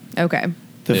 flat? Okay.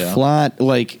 The Yeah. flat,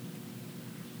 like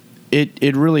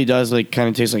it really does like kind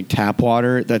of taste like tap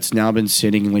water that's now been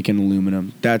sitting like in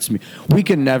aluminum. That's me. We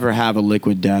can never have a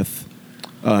Liquid Death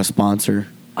sponsor.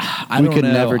 I We don't could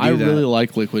know. never do I that. really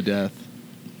like Liquid Death.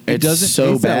 It It's doesn't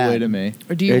so taste that bad. way to me.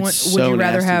 Or do you It's want? so Would you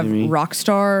rather nasty have to me.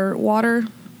 Rockstar water?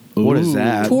 What is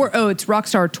that? It's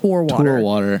Rockstar Tour water. Tour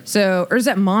water. So, or is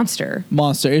that Monster?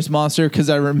 Monster. It's Monster because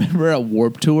I remember at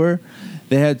Warped Tour,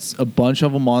 they had a bunch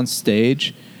of them on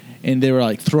stage, and they were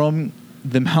like throwing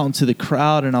them out into the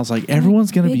crowd, and I was like,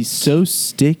 everyone's gonna be Big- so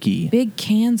sticky. Big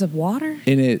cans of water.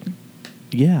 And it,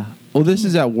 yeah. Well, this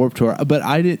is at Warped Tour, but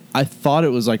I thought it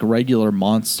was like regular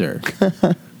Monster.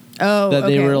 Oh, That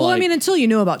okay. they were Well, I like- mean, until you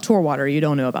know about tour water, you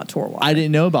don't know about tour water. I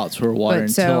didn't know about Tour water But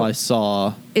until so- I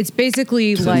saw. It's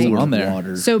basically It's like on there.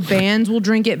 Water. so bands will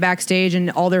drink it backstage,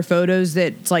 and all their photos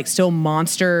that it's like still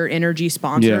Monster Energy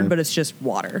sponsored, Yeah. but it's just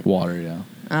water. Water,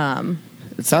 yeah.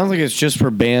 It sounds like it's just for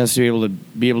bands to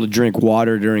be able to drink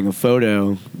water during a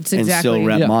photo It's and exactly- still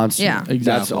rep Yeah. Monster. Yeah. That's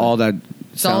Exactly. all that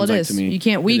That's all sounds it like is. to me. You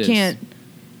can't. We It is. can't.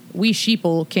 We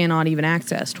sheeple cannot even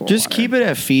access tour. Just water. keep it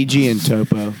at Fiji and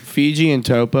Topo. Fiji and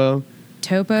Topo.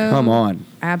 Topo. Come on.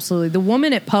 Absolutely. The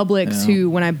woman at Publix Yeah. who,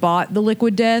 when I bought the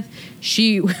Liquid Death,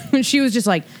 she was just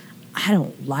like, I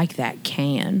don't like that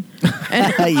can.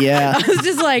 And Yeah. I was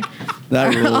just like,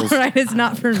 That all rules. right, it's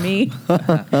not for me.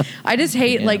 I just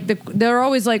hate they're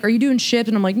always like, are you doing shipped?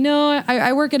 And I'm like, no,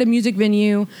 I work at a music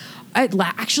venue.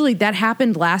 Actually, that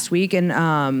happened last week,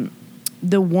 and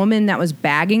the woman that was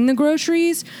bagging the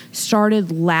groceries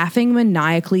started laughing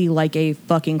maniacally like a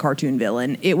fucking cartoon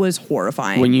villain. It was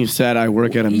horrifying. When you said I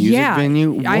work at a music Yeah,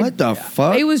 venue, what the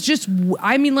fuck? It was just.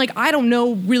 I mean, like, I don't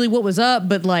know really what was up,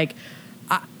 but like,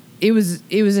 it was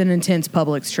an intense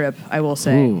Publix trip. I will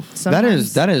say. Ooh.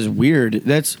 that is weird.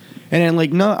 That's and then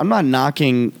like no, I'm not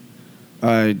knocking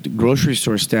grocery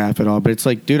store staff at all, but it's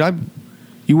like, dude,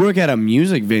 you work at a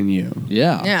music venue.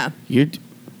 Yeah. Yeah. You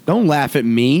don't laugh at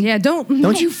me. Yeah. Don't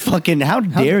You fucking how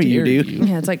dare you, dare dude? you.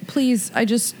 Yeah. It's like, please, I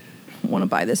just want to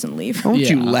buy this and leave. Don't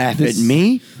you Yeah, laugh this- at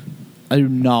me. I do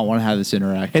not want to have this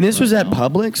interaction. And this was right at now.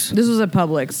 Publix. This was at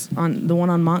Publix on the one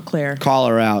on Montclair. Call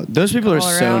her out. Those people Call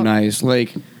are her so out. nice.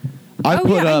 Like I Oh,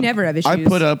 put yeah, I up never have I issues.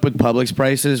 put up with Publix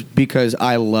prices because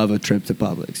I love a trip to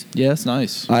Publix. Yeah, it's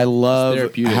nice. I love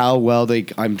therapeutic. how well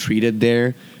I'm treated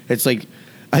there. It's like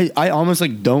I almost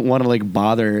like don't want to like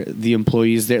bother the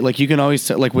employees there. Like you can always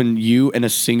tell, like when you and a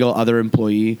single other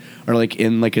employee are like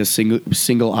in like a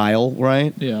single aisle,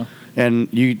 right? Yeah. And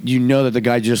you know that the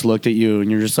guy just looked at you and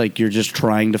you're just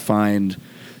trying to find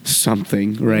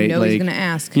something, right? know like he's gonna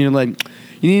ask. You know, like,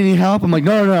 you need any help? I'm like,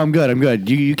 no, I'm good.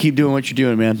 You keep doing what you're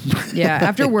doing, man. Yeah,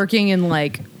 after working in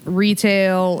like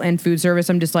retail and food service,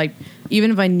 I'm just like, Even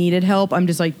if I needed help, I'm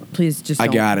just like, please just I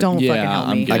don't, got it. don't Yeah, fucking help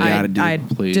I'm me. good. I gotta do it, I'd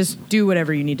please. just do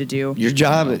whatever you need to do. Your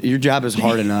job is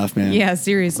hard enough, man. Yeah,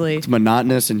 seriously. It's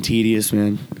monotonous and tedious,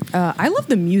 man. I love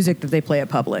the music that they play at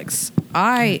Publix.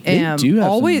 I am do have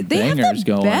always some they have bangers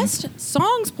the going. best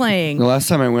songs playing. The last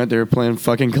time I went, they were playing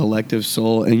fucking Collective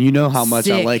Soul, and you know how much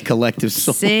I Sick. like Collective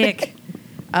Soul. Sick.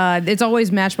 It's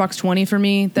always Matchbox 20 for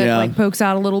me that Yeah. like pokes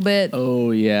out a little bit.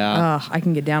 Oh yeah. I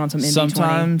can get down on some MB20.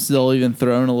 Sometimes they'll even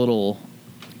throw in a little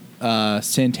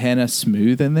Santana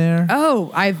Smooth in there. Oh,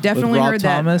 I've definitely Rob heard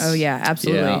Thomas. that. Oh yeah,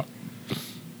 absolutely. Yeah.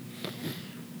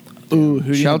 Ooh,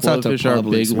 Hootie Shouts out to Blowfish are a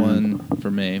Publix, big man. one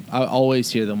for me. I always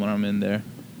hear them when I'm in there.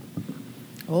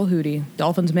 Old Hootie.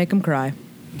 Dolphins make him cry.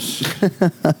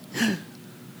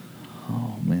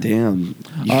 Oh man. Damn.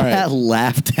 You All right. got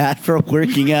laughed at for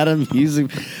working out of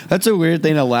music. That's a weird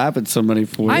thing to laugh at somebody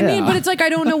for. I mean, but it's like I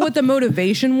don't know what the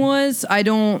motivation was.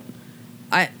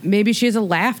 Maybe she has a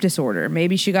laugh disorder.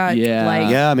 Maybe she got Yeah. like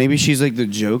Yeah, maybe she's like the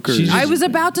Joker. She's I was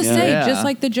about to say, Yeah. just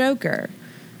like the Joker.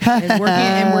 And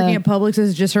working at Publix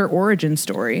is just her origin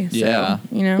story. So, Yeah.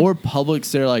 you know. Or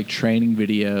Publix, their like training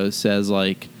video says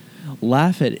like,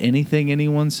 laugh at anything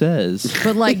anyone says.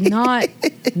 but like not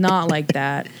like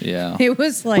that. Yeah. It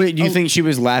was like Wait, do you think she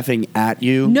was laughing at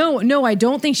you? No, I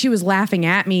don't think she was laughing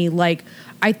at me. Like,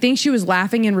 I think she was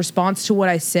laughing in response to what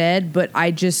I said, but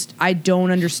I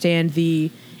don't understand the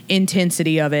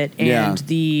intensity of it and Yeah.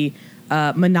 the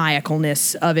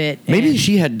maniacalness of it. Maybe And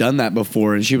she had done that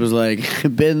before, and she was like,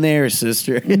 "Been there,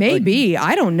 sister." maybe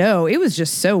I don't know. It was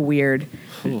just so weird.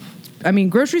 I mean,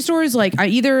 grocery stores, like, I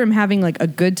either am having like a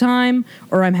good time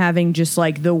or I'm having just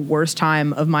like the worst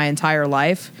time of my entire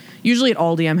life. Usually at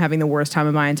Aldi, I'm having the worst time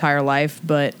of my entire life,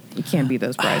 but you can't beat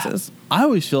those prices. I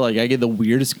always feel like I get the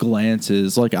weirdest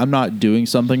glances. Like I'm not doing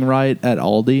something right at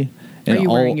Aldi. Are you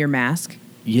wearing your mask?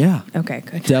 Yeah. Okay,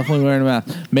 good. Definitely wearing a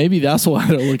mask. Maybe that's why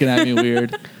they're looking at me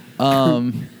weird.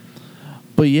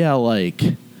 But yeah, like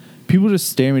people just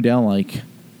stare me down like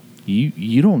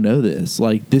you don't know this.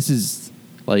 Like this is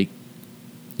like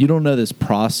you don't know this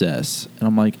process. And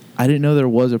I'm like, I didn't know there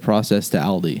was a process to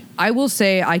Aldi. I will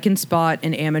say I can spot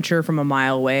an amateur from a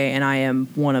mile away, and I am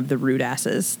one of the rude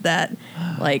asses that,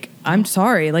 like, I'm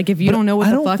sorry. Like, if you don't know what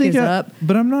the fuck is up.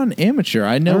 But I'm not an amateur.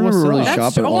 I know I what's never really up.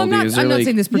 shop at I'm Aldi. not, Is there, I'm not like-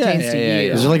 saying this pertains Yeah, to yeah, you.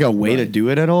 yeah. Is there like a way to do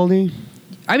it at Aldi?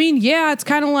 I mean, yeah, it's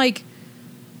kind of like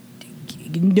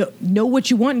know what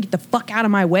you want and get the fuck out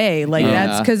of my way. Like Yeah.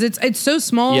 that's because it's so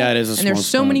small. Yeah, it is a and there's small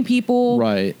so spot. many people.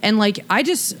 Right. And like I don't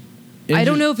just-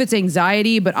 know if it's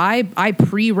anxiety, but I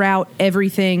pre-route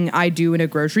everything I do in a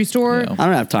grocery store. Yeah. I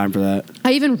don't have time for that.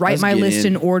 I even write Let's my get list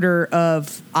in. in order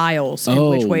of aisles and Oh,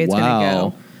 which way it's wow.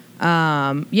 going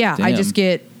to go. Yeah, I Damn. just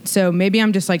get so maybe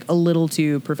I'm just like a little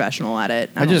too professional at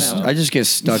it. I don't know. I just get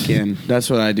stuck in. That's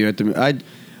what I do at the.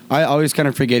 I always kind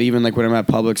of forget, even like when I'm at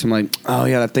Publix, I'm like, oh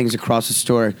yeah, that thing's across the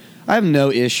store. I have no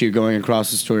issue going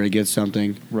across the store to get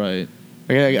something. Right.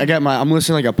 I'm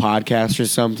listening to like a podcast or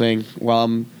something while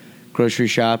I'm grocery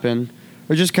shopping,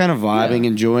 or just kind of vibing,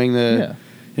 Yeah.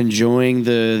 enjoying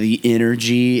the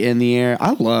energy in the air.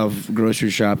 I love grocery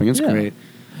shopping. It's Yeah. great.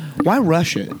 Why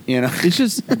rush it? You know, It's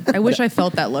just I wish I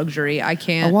felt that luxury. I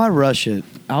can't. why rush it?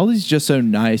 Aldi's just so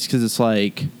nice because it's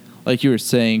like you were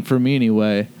saying, for me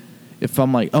anyway, if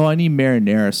I'm like, oh, I need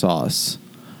marinara sauce.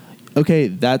 Okay,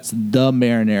 that's the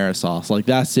marinara sauce. Like,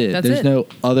 that's it. That's There's it. no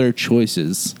other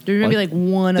choices. There's maybe like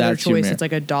one other that's your choice that's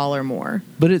like $1 more.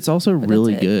 But it's also But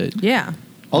really that's it. good. Yeah.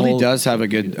 Aldi All- does have a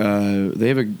good. They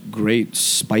have a great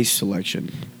spice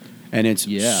selection, and it's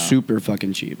Yeah. super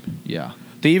fucking cheap. Yeah.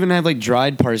 They even have like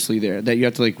dried parsley there that you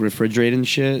have to like refrigerate and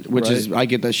shit, which is Right. I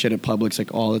get that shit at Publix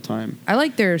like all the time. I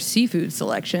like their seafood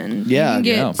selection. Yeah, you can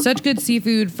get yeah. such good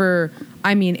seafood for,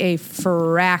 I mean, a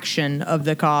fraction of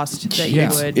the cost that you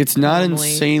would. It's not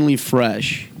normally. insanely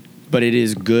fresh, but it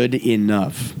is good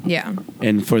enough. Yeah.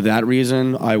 And for that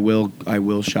reason, I will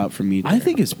shop for meat. I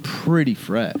think it's pretty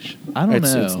fresh. I don't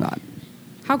know. It's not.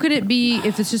 How could it be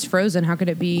if it's just frozen? How could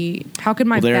it be? How could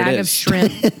my Well, there it bag of is.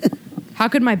 shrimp? How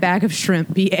could my bag of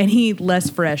shrimp be any less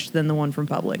fresh than the one from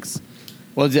Publix?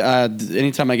 Well,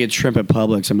 anytime I get shrimp at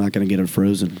Publix, I'm not going to get it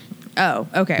frozen. Oh,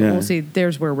 okay. Yeah. Well, see,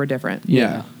 there's where we're different.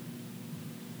 Yeah.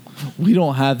 We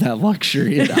don't have that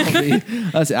luxury at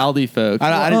Aldi. Us Aldi folks.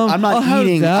 I'm I'll not have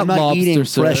eating. that I'm not eating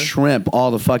lobster, fresh sir. shrimp all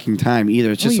the fucking time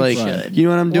either. It's just Well, like you should. you know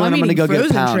what I'm doing. Well, I'm gonna eating go get a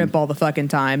frozen pound. shrimp all the fucking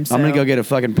time. So. I'm gonna go get a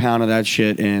fucking pound of that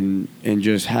shit and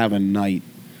just have a night.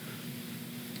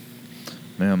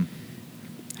 Man.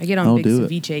 I get on I'll big do it.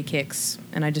 ceviche kicks.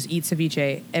 and I just eat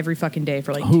ceviche every fucking day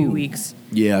for like Ooh. 2 weeks.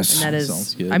 Yes. And that Sounds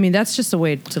is, good. I mean, that's just a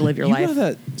way to live your You life. got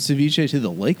that ceviche to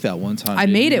the lake that one time. I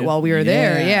didn't made it you? while we were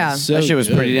there, yeah. So that shit was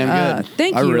good. pretty damn good.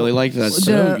 Thank I you. really liked that.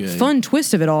 So The good. fun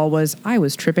twist of it all was I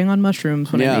was tripping on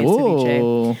mushrooms when I made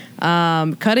ceviche.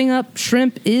 Whoa. Cutting up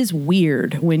shrimp is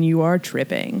weird when you are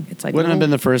tripping. It's like Wouldn't have little-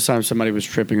 been the first time somebody was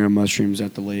tripping on mushrooms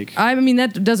at the lake. I mean,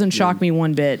 that doesn't shock me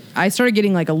one bit. I started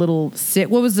getting like a little sit.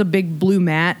 What was the big blue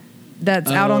mat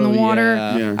that's out on the Oh, water?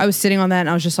 yeah. Yeah. I was sitting on that and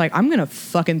I was just like, I'm gonna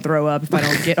fucking throw up if I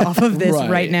don't get off of this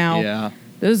right now. Yeah.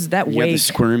 That You got the wake.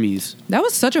 squirmies. That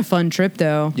was such a fun trip,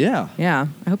 though. Yeah. Yeah.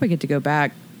 I hope I get to go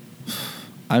back.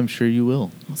 I'm sure you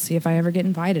will. I'll see if I ever get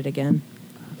invited again.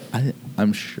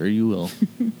 I'm sure you will.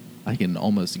 I can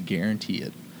almost guarantee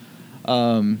it.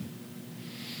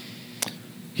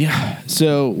 Yeah.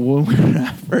 So when we were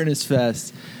at Furnace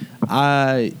Fest,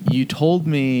 you told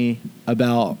me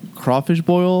about Crawfish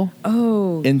Boil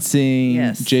Oh. and seeing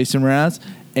Yes. Jason Mraz,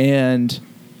 and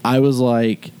I was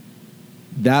like,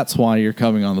 "That's why you're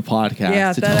coming on the podcast."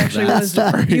 Yeah, to that tell actually that was.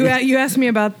 story." You asked me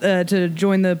about to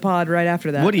join the pod right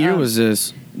after that. What year was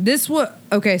this? This? What?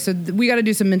 Okay, so we got to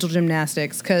do some mental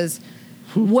gymnastics because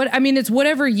it's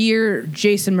whatever year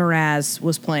Jason Mraz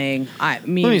was playing. I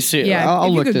mean, Let me see. Yeah, I'll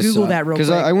if look you could this Google up. that real quick.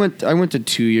 Because I went to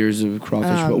 2 years of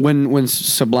Crawfish Boil when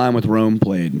Sublime with Rome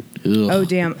played. Ugh. Oh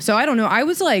damn! So I don't know. I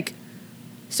was like,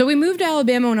 so we moved to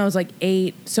Alabama when I was like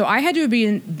 8. So I had to have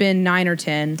been 9 or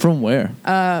 10. From where?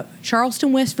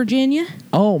 Charleston, West Virginia.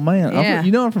 Oh man, Yeah.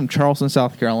 I'm from Charleston,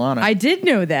 South Carolina. I did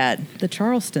know that. The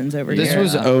Charlestons over This here.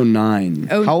 was 09.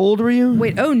 Oh. How old were you?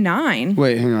 Wait, 09?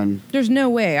 Wait, hang on. There's no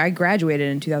way. I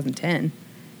graduated in 2010.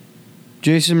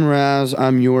 Jason Mraz,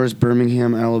 I'm Yours,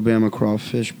 Birmingham, Alabama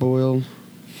Crawfish Boil.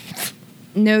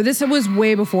 No, this was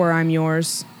way before I'm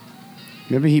Yours.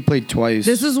 Maybe he played twice.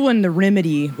 This is when The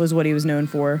Remedy was what he was known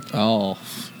for. Oh,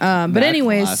 But that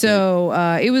anyways, classic.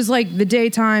 so it was like the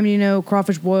daytime,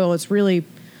 Crawfish Boil. It's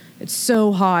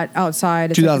so hot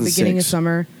outside. It's like the beginning of 2006.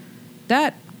 summer.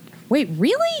 Wait,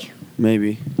 really?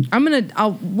 Maybe.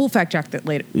 We'll fact check that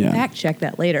later. Yeah. Fact check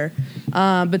that later.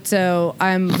 But so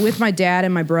I'm with my dad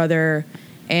and my brother,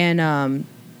 and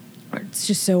it's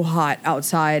just so hot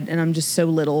outside, and I'm just so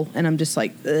little, and I'm just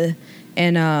like, ugh.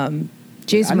 And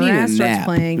Jason I need a Mraz starts nap.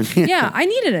 playing. Yeah, I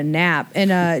needed a nap,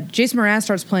 and Jason Mraz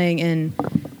starts playing, and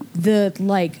the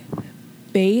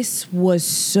bass was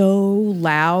so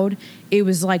loud. It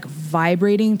was like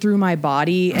vibrating through my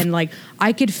body, and like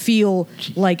I could feel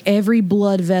like every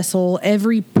blood vessel,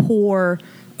 every pore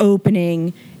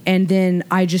opening, and then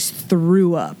I just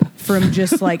threw up from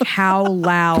just like how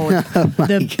loud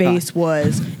the bass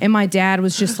was. And my dad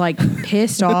was just like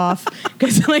pissed off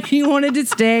because like he wanted to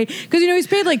stay because he's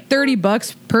paid like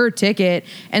 $30 per ticket,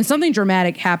 and something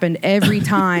dramatic happened every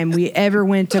time we ever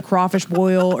went to Crawfish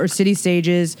Boil or City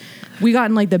Stages. We got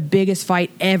in like the biggest fight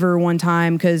ever one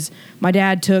time because my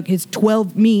dad took his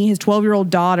 12-year-old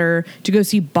daughter to go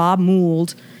see Bob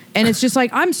Mould. And it's just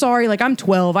like, I'm sorry, like I'm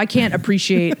 12. I can't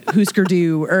appreciate Husker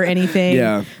Du or anything.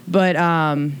 Yeah. But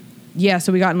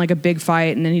so we got in like a big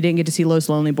fight, and then he didn't get to see Los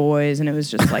Lonely Boys, and it was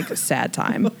just like a sad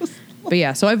time. But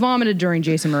yeah, so I vomited during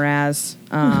Jason Mraz,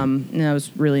 and that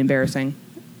was really embarrassing.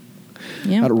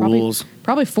 Yeah, That probably, rules.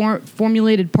 Probably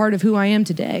formulated part of who I am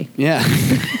today. Yeah.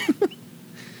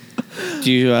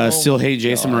 Do you still hate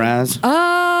Jason Mraz?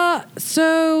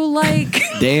 So like,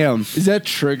 Damn. is that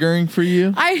triggering for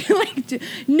you? I like.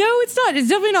 No, it's not. It's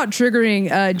definitely not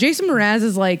triggering. Jason Mraz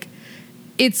is like,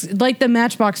 it's like the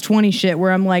Matchbox 20 shit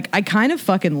where I'm like, I kind of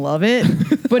fucking love it,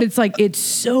 but it's like it's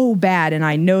so bad, and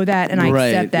I know that, and I Right,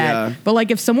 accept that. yeah. But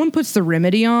like, if someone puts The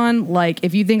Remedy on, like,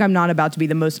 if you think I'm not about to be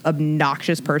the most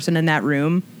obnoxious person in that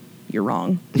room, you're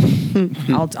wrong.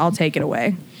 I'll take it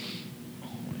away.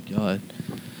 God.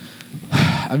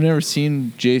 I've never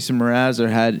seen Jason Mraz or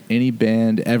had any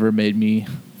band ever made me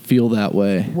feel that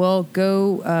way. Well,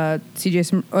 go see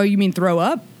Jason. Oh, you mean throw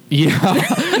up? Yeah.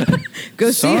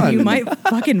 Go see him. Son. You might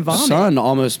fucking vomit. Sun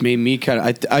almost made me kind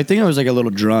of. I think I was like a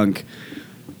little drunk,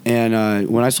 and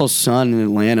when I saw Sun in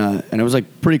Atlanta, and I was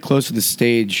like pretty close to the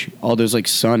stage, all those like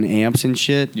Sun amps and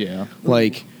shit. Yeah.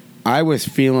 Like I was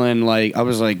feeling like I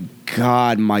was like,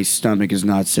 God, my stomach is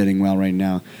not sitting well right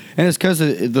now, and it's because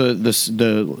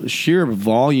the sheer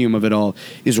volume of it all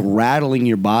is rattling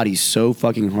your body so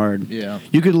fucking hard. Yeah.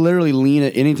 You could literally lean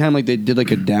it anytime like they did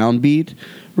like a downbeat,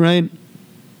 right?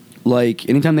 Like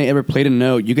anytime they ever played a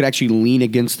note, you could actually lean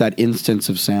against that instance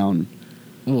of sound.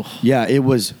 Oof. Yeah, it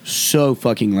was so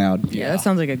fucking loud. Yeah, that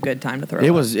sounds like a good time to throw It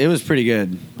up. was pretty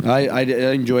good. I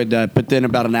enjoyed that. But then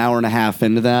about an hour and a half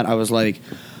into that, I was like,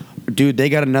 Dude, they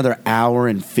got another hour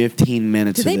and 15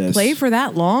 minutes Did of they this. play for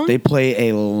that long? They play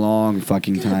a long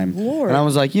fucking time. Lord. And I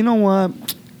was like, you know what?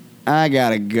 I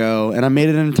gotta go. And I made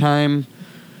it in time.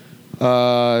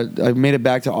 I made it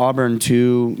back to Auburn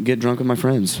to get drunk with my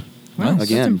friends. Wow.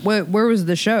 Again. Where was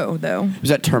the show, though? It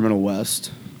was at Terminal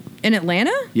West. In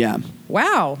Atlanta? Yeah.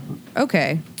 Wow.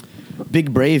 Okay.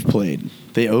 Big Brave played.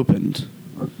 They opened.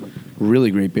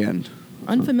 Really great band.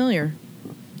 Unfamiliar.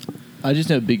 I just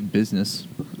know Big Business.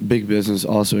 Big Business,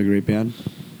 also a great band.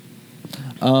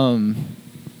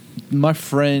 My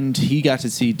friend, he got to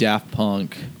see Daft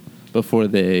Punk before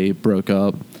they broke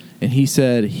up, and he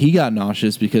said he got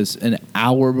nauseous because an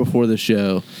hour before the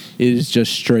show, it is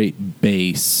just straight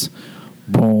bass,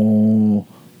 boom,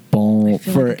 boom,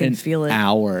 for like I can an feel it.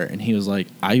 hour, and he was like,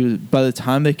 by the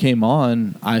time they came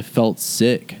on, I felt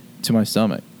sick to my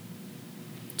stomach.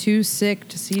 Too sick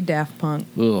to see Daft Punk.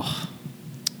 Ugh,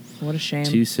 What a shame.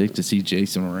 too sick to see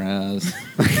Jason Mraz.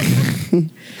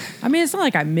 I mean, it's not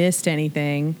like I missed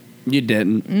anything. You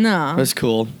didn't. No. That's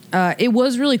cool. It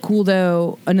was really cool,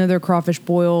 though, another crawfish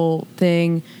boil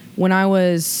thing. When I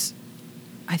was,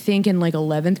 I think, in like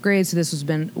 11th grade, so this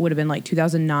would have been like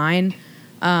 2009,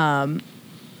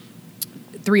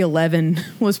 311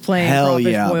 was playing Hell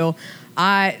crawfish yeah. boil.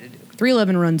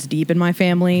 311 runs deep in my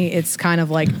family. It's kind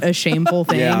of like a shameful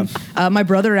thing. Yeah. My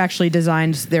brother actually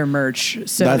designs their merch,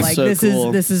 so That's like so this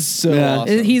cool. is So Yeah.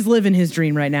 awesome. he's living his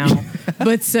dream right now.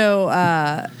 But so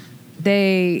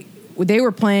they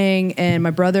were playing, and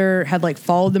my brother had like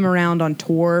followed them around on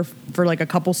tour for like a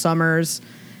couple summers,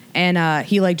 and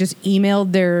he like just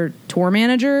emailed their tour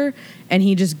manager, and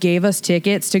he just gave us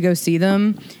tickets to go see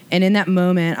them. And in that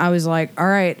moment, I was like, all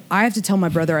right, I have to tell my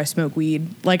brother I smoke weed.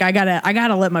 Like I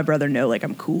gotta let my brother know like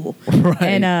I'm cool. Right.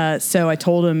 And so I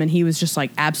told him, and he was just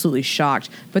like absolutely shocked.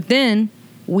 But then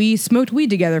we smoked weed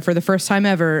together for the first time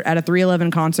ever at a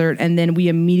 311 concert, and then we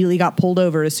immediately got pulled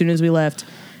over as soon as we left.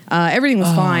 Everything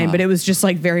was fine, but it was just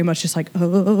like very much just like,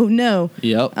 oh no.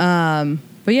 Yep.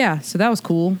 But yeah, so that was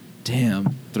cool.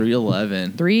 Damn,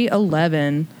 311.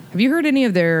 311. Have you heard any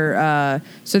of their?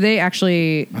 So they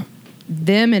actually,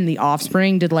 them and The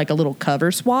Offspring did like a little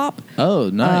cover swap. Oh,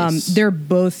 nice. They're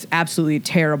both absolutely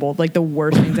terrible, like the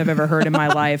worst things I've ever heard in my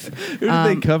life. Who did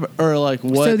they cover? Or like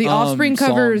what? So The Offspring song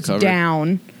covers covered?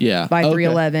 Down Yeah. by Okay.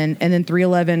 311, and then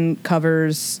 311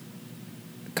 covers.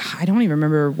 God, I don't even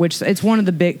remember which. It's one of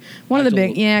the big.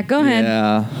 Yeah, go ahead.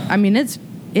 Yeah. I mean, it's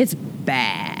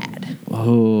bad.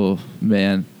 Oh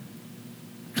man,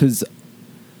 because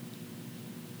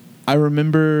I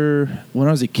remember when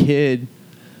I was a kid,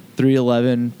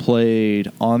 311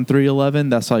 played on 311.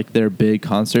 That's like their big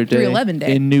concert day. 311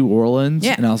 day. In New Orleans.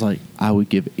 Yeah. And I was like, I would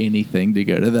give anything to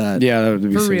go to that. Yeah, that would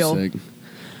be For so real. sick.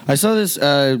 I saw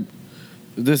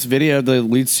this video of the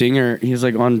lead singer. He's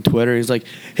like on Twitter. He's like,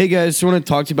 "Hey guys, just want to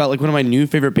talk to you about like one of my new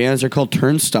favorite bands. They're called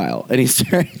Turnstile." And he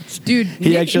starts, Dude,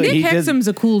 Nick Hexum's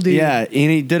a cool dude. Yeah, and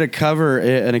he did a cover,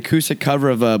 an acoustic cover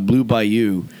of Blue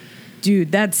Bayou.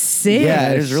 Dude, that's sick.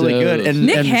 Yeah, it was really So good. And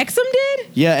Nick and, Hexum did?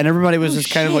 Yeah, and everybody was Oh,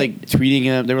 just kind of shit. like tweeting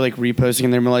it. They were like reposting,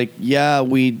 and they were like, "Yeah,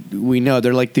 we know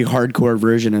they're like the hardcore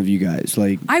version of you guys."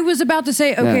 Like, I was about to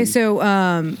say, okay, Yeah.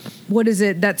 so what is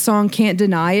it? That song "Can't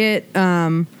Deny It"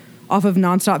 off of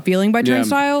 "Nonstop Feeling" by Yeah.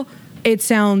 Turnstile. It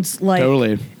sounds like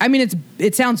Totally. I mean,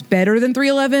 it sounds better than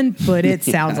 311, but it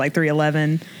sounds like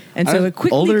 311, and so it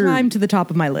quickly climbed to the top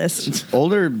of my list.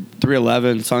 older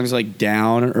 311 songs like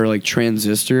Down or like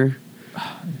Transistor,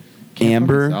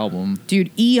 Amber. This album. Dude,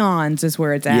 Eons is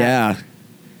where it's at. Yeah,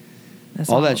 That's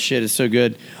all that shit is so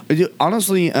good.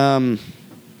 Honestly,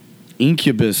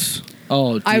 Incubus.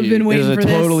 Oh, dude. I've been waiting It is for a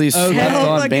this. totally slept Hell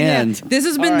on fucking band. yeah. This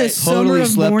has been All the right, summer totally of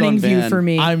slept Morning on View band. for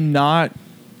me. I'm not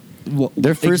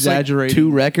Their first like, exaggerating.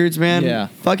 2 records, man. Yeah.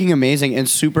 Fucking amazing and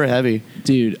super heavy.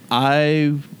 Dude,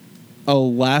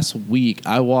 last week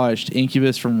I watched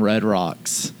Incubus from Red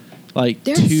Rocks. Like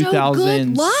They're so good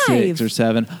 2006 live. or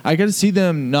 7. I got to see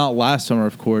them not last summer,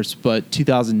 of course, but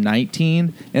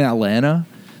 2019 in Atlanta.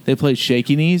 They played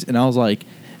Shaky Knees, and I was like,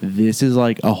 this is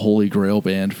like a holy grail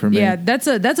band for me. Yeah, that's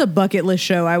a bucket list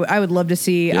show. I would love to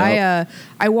see. Yep.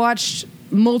 I watched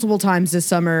multiple times this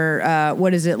summer.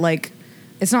 What is it like?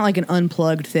 It's not like an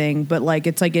unplugged thing, but like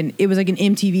it was like an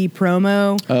MTV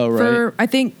promo. Oh, right. For I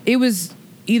think it was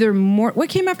either what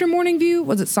came after Morning View?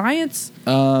 Was it Science?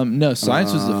 No,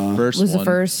 Science was the first Was one. the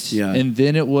first? Yeah. And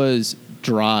then it was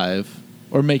Drive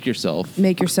or Make Yourself.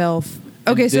 Make Yourself.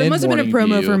 Okay, so it then must have been a Morning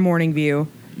promo View. for Morning View.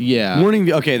 Yeah. Morning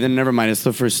View. Okay, then never mind. It's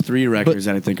the first 3 records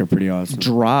that I think are pretty awesome.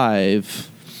 Drive,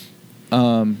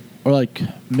 or like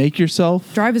Make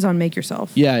Yourself. Drive is on Make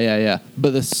Yourself. Yeah.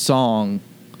 But the song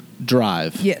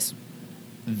Drive. Yes.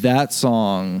 That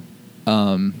song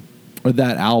or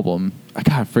that album.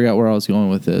 I forgot where I was going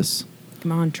with this.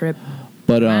 Come on, Trip.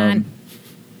 But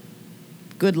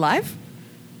Good Life?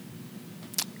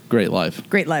 Great Life.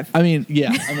 Great Life. I mean,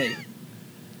 yeah.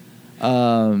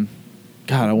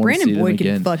 God, I want Brandon to see Boyd them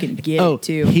again. can fucking get it,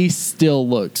 too. He still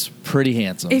looks pretty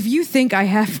handsome. If you think I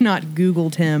have not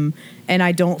Googled him and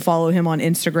I don't follow him on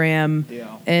Instagram,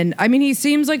 and I mean, he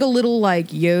seems like a little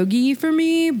like Yogi for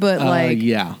me, but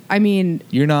yeah. I mean,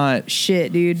 You're not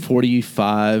shit, dude.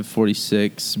 45,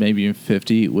 46, maybe even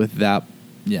 50 with that.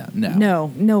 Yeah, no.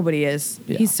 No, nobody is.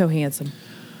 Yeah. He's so handsome.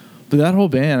 But that whole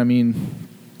band, I mean,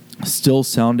 still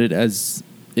sounded as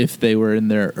if they were in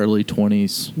their early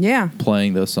 20s. Yeah.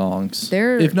 Playing those songs.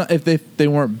 If they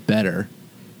weren't better.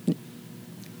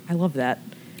 I love that.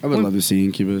 I would love to see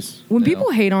Incubus. When Yeah.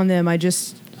 people hate on them, I'm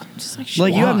just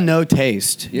Like, you have Why? no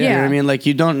taste. You know what I mean? Like,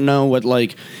 you don't know what,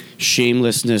 like,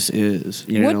 shamelessness is.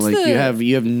 You know, What's like, the-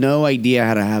 you have no idea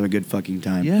how to have a good fucking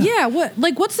time. Yeah. Yeah,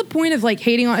 what's the point of like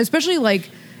hating on, especially like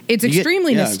it's You get-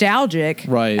 extremely yeah. nostalgic,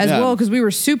 Right. as Yeah. well, because we were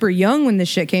super young when this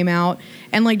shit came out,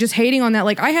 and like just hating on that.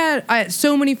 Like I had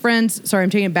so many friends. Sorry, I'm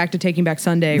taking it back to Taking Back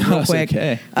Sunday real That's quick.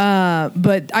 okay.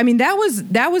 But I mean that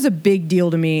was a big deal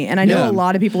to me, and I know Yeah. a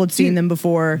lot of people had seen Dude, them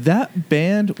before. That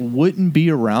band wouldn't be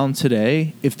around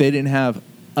today if they didn't have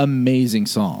amazing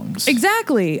songs.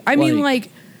 Exactly. I mean, like,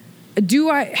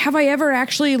 have I ever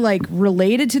actually like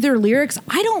related to their lyrics?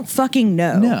 I don't fucking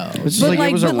know. No. It's just but like,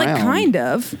 it was but like around. kind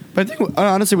of. But I think,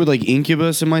 honestly, with like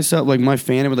Incubus and myself, like my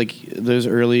fan with like those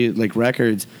early like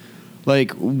records,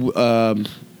 like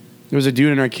there was a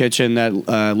dude in our kitchen that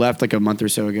left like a month or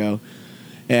so ago,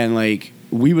 and like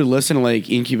we would listen to like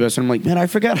Incubus, and I'm like, man, I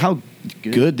forgot how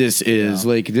good this is.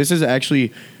 Yeah. Like, this is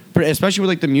actually, especially with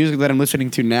like the music that I'm listening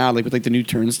to now, like with like the new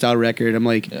Turnstile record, I'm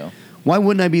like, Yeah. why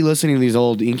wouldn't I be listening to these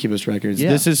old Incubus records? Yeah.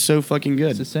 This is so fucking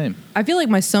good. It's the same. I feel like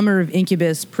my summer of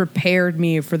Incubus prepared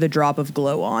me for the drop of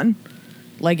Glow On.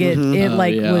 Like it Oh,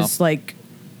 like yeah. was like,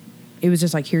 it was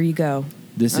just like, here you go.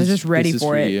 This I was is- just ready this is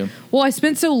for for it. you. Well, I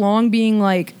spent so long being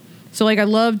like, so like I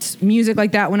loved music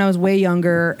like that when I was way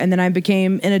younger, and then I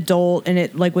became an adult, and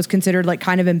it like was considered like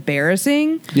kind of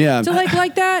embarrassing. Yeah. To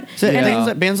like that. So And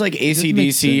Yeah. bands like makes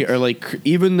AC/DC sense. or like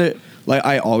even the, like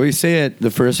I always say it,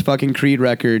 the first fucking Creed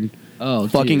record, Oh,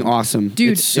 fucking dude. awesome.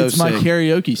 Dude, it's so It's my sick.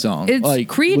 karaoke song. It's like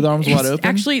Creed. with arms wide is open.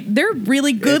 Actually, they're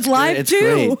really good It's live great. It's too.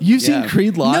 great. You've Yeah. seen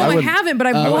Creed live? No, I, would- haven't, but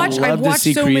I've I would watched. love I've to watched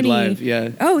see so Creed many. live, yeah.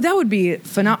 Oh, that would be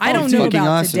phenomenal. I Oh, don't it's know fucking about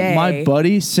awesome. today. My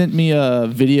buddy sent me a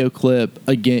video clip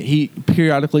again. He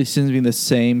periodically sends me the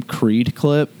same Creed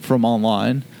clip from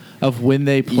online of when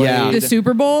they played Yeah. the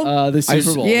Super Bowl. the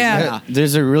Super Bowl. Yeah.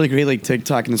 There's a really great like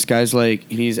TikTok, and this guy's like,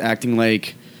 he's acting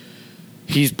like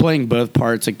he's playing both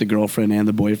parts, like the girlfriend and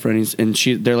the boyfriend.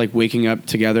 They're like waking up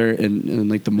together in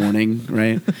like the morning,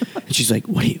 right? And she's like,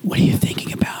 what are you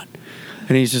thinking about?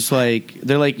 And he's just like,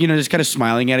 they're like, you know, just kind of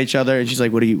smiling at each other. And she's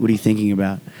like, what are you thinking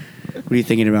about? What are you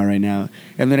thinking about right now?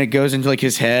 And then it goes into like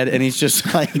his head, and he's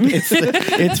just like,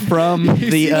 it's from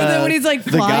the And then when he's, like,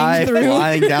 the flying guy through.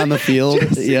 flying down the field.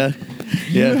 Yeah.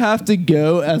 You Yeah. have to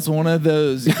go as one of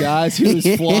those guys who's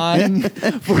flying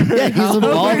for Yeah, he's a Oh,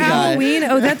 bald for guy. Halloween.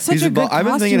 Oh, that's such He's a good I've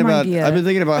been thinking costume about idea. I've been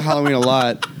thinking about Halloween a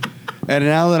lot, and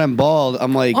now that I'm bald,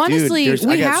 I'm like, Honestly, dude,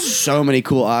 we I got have- so many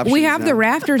cool options. we have now. the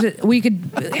rafters that we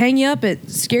could hang you up at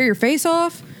Scare Your Face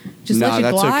Off. Just No, let you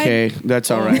that's glide. okay.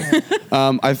 That's all right.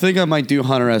 I think I might do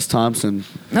Hunter S. Thompson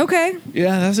Okay.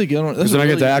 Yeah, that's a good one. because then I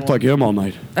get to act like him all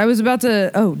night. I was about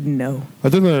to. Oh no. I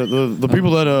think the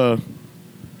people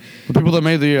that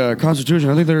made the Constitution,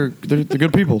 I think they're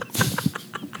good people.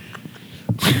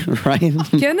 Right?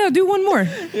 Yeah, no. Do one more.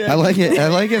 I like it. I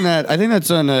like in that. I think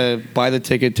that's on Buy the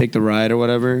Ticket, Take the Ride or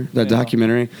whatever, that Yeah.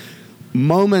 documentary.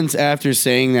 Moments after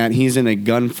saying that, he's in a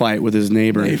gunfight with his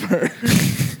neighbor.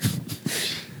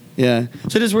 Yeah.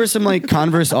 So just wear some like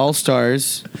Converse All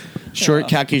Stars, short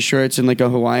khaki shorts and like a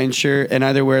Hawaiian shirt, and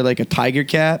either wear like a tiger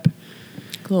cap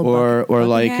or bucket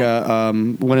like hat.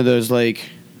 one of those like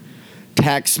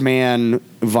taxman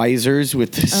visors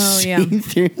with the Oh, yeah.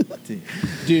 see-through.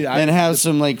 Dude, And have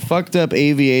some like fucked up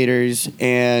aviators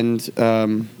and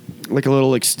like a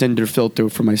little extender filter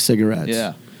for my cigarettes.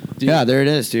 yeah. Dude, Yeah, there it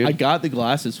is, dude. I got the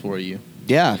glasses for you.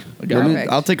 yeah. Okay.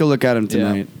 Perfect. I'll take a look at them Yeah.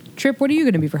 tonight. Trip, what are you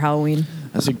going to be for Halloween?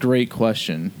 That's a great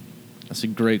question. That's a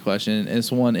great question. And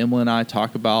it's one Emily and I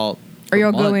talk about. Are for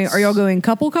y'all months. going? Are y'all going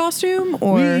couple costume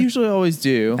or? We usually always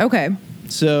do. Okay.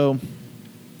 So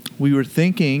we were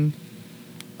thinking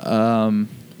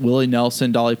Willie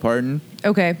Nelson, Dolly Parton.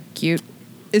 Okay. Cute.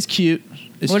 It's cute.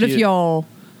 It's What cute. if y'all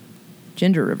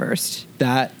gender reversed?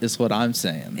 That is what I'm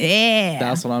saying. Yeah.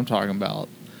 That's what I'm talking about.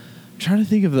 trying to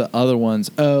think of the other ones.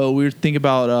 Oh, we were thinking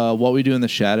about What We Do in the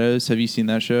Shadows. Have you seen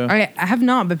that show? I have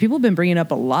not, but people have been bringing it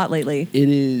up a lot lately. It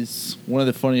is one of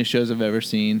the funniest shows I've ever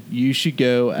seen. You should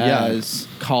go as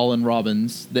Colin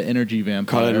Robbins, the energy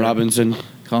vampire.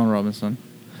 Colin Robinson.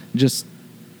 Just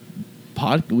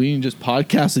we can just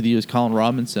podcast with you as Colin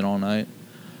Robinson all night.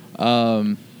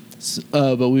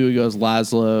 But we would go as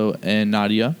Laszlo and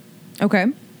Nadia. Okay.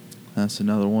 That's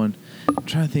another one. I'm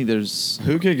trying to think. There's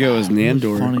Who could go as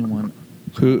Nandor? Funny one.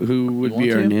 Who would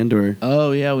be our Nandor?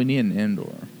 Oh yeah, we need an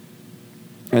Nandor.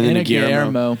 And then a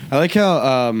Guillermo. I like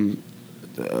how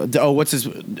what's his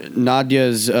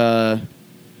Nadia's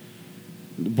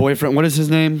boyfriend? What is his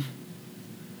name?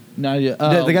 Nadia.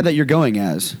 The guy that you're going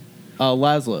as.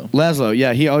 Laszlo. Laszlo.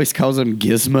 Yeah, he always calls him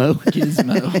Gizmo.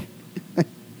 Gizmo.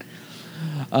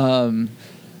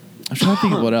 I'm trying to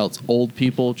think of what else. Old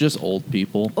people, just old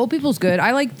people. Old people's good.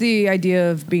 I like the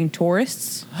idea of being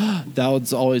tourists. That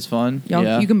was always fun.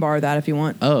 Yeah, you can borrow that if you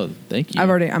want. Oh, thank you. I'm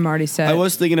already set. I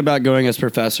was thinking about going as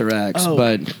Professor X,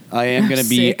 but I am going to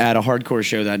be Sick. at a hardcore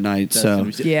show that night, so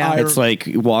Yeah. it's like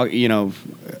I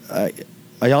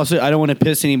don't want to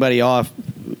piss anybody off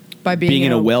by being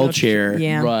in a wheelchair.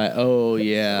 Yeah. Right. Oh,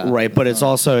 yeah. Right, but it's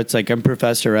like I'm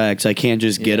Professor X. I can't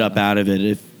just get up out of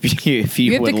it if you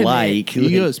have would to commit. like.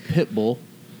 You go as Pitbull.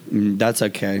 That's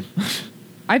okay.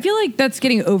 I feel like that's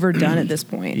getting overdone at this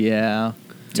point. Yeah.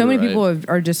 So many right. people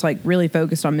are just like really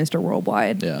focused on Mr.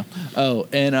 Worldwide. Yeah. Oh,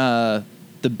 and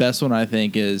the best one I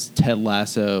think is Ted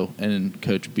Lasso and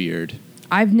Coach Beard.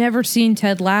 I've never seen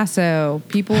Ted Lasso.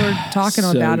 People are talking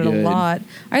So about it a good. lot.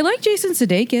 I like Jason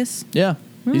Sudeikis. Yeah.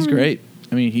 He's great.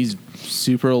 I mean, he's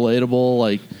super relatable.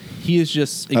 Like, he is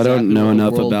just exactly I don't know what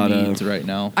enough the world about needs right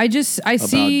now. I About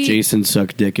see Jason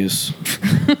Suckdickus.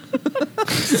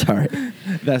 Sorry.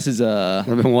 That's his I've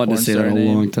been wanting to say that a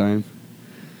long time.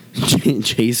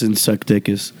 Jason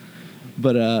Suckdickus.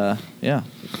 But yeah.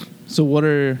 So what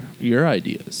are your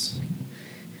ideas?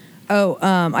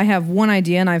 I have one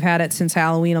idea, and I've had it since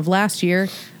Halloween of last year.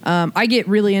 I get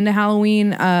really into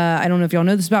Halloween. I don't know if y'all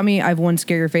know this about me. I've won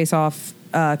Scare Your Face Off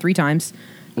 3 times.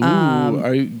 Ooh,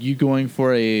 are you going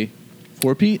for a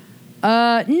 4-peat?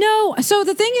 No. So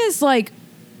the thing is, like,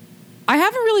 I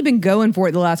haven't really been going for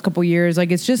it the last couple years.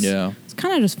 Like, it's just, it's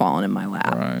kind of just fallen in my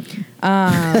lap.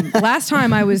 Right. Last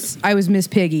time I was Miss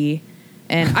Piggy,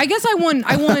 and I guess I won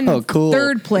Oh, cool.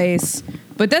 3rd place.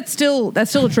 But that's still a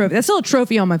trophy. That's still a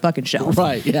trophy on my fucking shelf.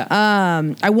 Right. Yeah.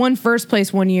 I won 1st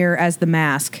place one year as the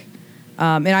Mask.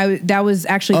 And that was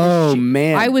actually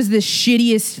man, I was the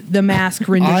shittiest The Mask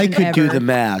rendition I could ever. do the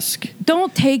mask.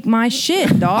 Don't take my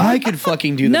shit, dog. I could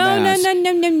fucking do the mask.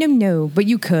 No. But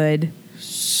you could.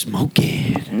 Smoke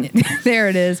it. There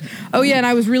it is. Oh yeah, and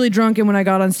I was really drunk, and when I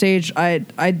got on stage, I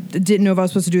didn't know if I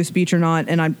was supposed to do a speech or not,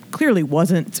 and I clearly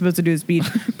wasn't supposed to do a speech,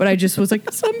 but I just was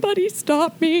like, somebody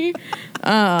stop me.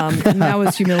 And that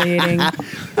was humiliating.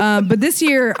 But this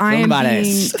year I am being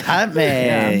stop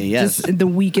me. Yes. just the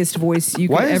weakest voice you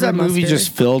could Why ever is that movie muster.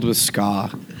 just filled with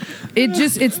ska?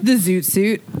 It's the Zoot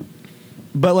Suit.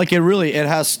 But like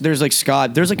there's like ska.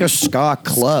 There's like a ska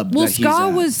club. Well, that he's ska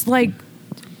at. was like,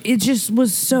 it just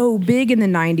was so big in the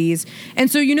 90s.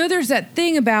 And so, there's that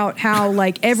thing about how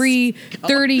like every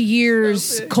 30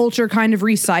 years culture kind of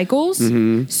recycles.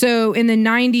 Mm-hmm. So in the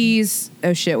 90s,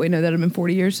 oh shit, wait, no, that'd have been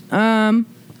 40 years.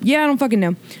 Yeah, I don't fucking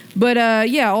know. But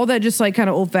all that just like kind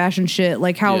of old fashioned shit.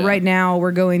 Like how right now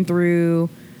we're going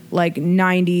through like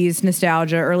 90s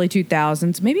nostalgia, early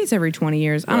 2000s. Maybe it's every 20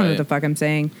 years. I don't know what the fuck I'm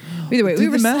saying. Either way,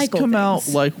 Did we the Mask recycle come out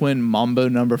things. like when Mambo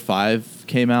No. 5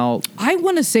 came out? I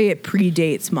want to say it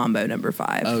predates Mambo No.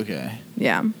 5. Okay.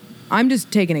 Yeah. I'm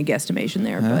just taking a guesstimation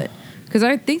there, but because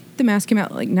I think the Mask came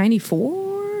out like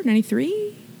 94,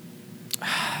 93.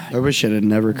 I wish it had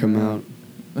never come out.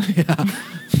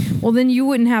 Well, then you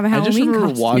wouldn't have a I just Halloween remember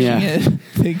costume. watching Yeah. it.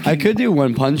 Thinking, I could do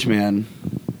One Punch Man.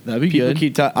 that'd be People good.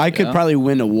 keep I could probably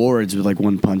win awards with like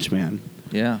One Punch Man.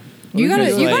 Yeah. You gotta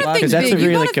think Because that's big. a You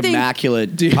very gotta like think-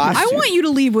 immaculate Dude. costume. I want you to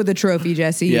leave with a trophy,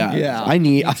 Jesse. Yeah, Yeah. I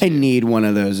need one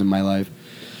of those in my life.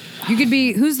 You could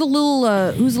be who's the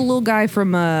little guy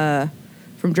from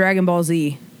Dragon Ball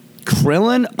Z?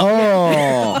 Krillin?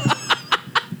 Oh,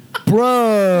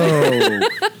 bro,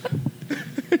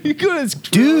 You go as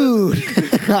dude,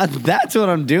 that's what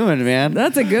I'm doing, man.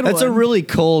 That's a good That's a one. really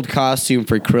cold costume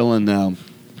for Krillin, though.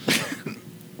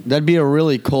 That'd be a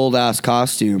really cold ass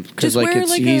costume because Just wear,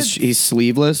 like, he's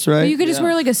sleeveless, right? You could just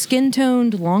wear like a skin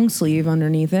toned long sleeve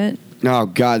underneath it. Oh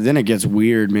god, then it gets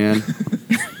weird, man.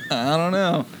 I don't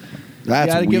know.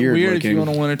 That's gotta weird get weird looking. if you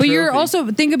want to win a But trophy. you're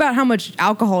also think about how much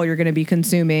alcohol you're going to be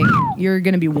consuming. You're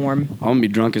going to be warm. I'm gonna be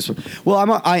drunk as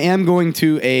well. I am going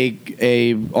to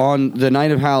a on the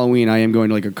night of Halloween. I am going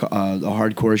to like a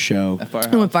hardcore show At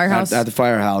Firehouse. Oh, at Firehouse. at the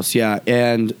Firehouse. Yeah,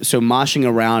 and so moshing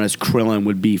around as Krillin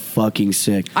would be fucking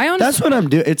sick. That's what I'm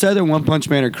doing. It's either One Punch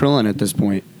Man or Krillin at this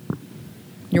point.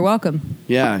 You're welcome.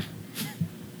 Yeah.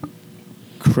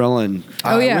 Krillin.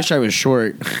 Oh, I yeah. wish I was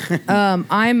short.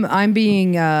 I'm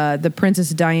being the Princess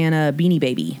Diana Beanie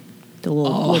Baby, the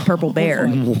little purple bear.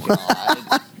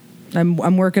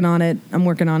 I'm working on it.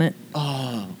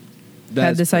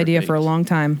 Had this idea for a long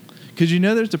time. Because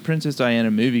there's a Princess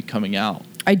Diana movie coming out.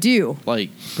 I do. Like,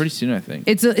 pretty soon, I think.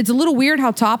 It's a little weird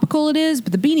how topical it is,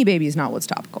 but the Beanie Baby is not what's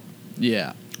topical.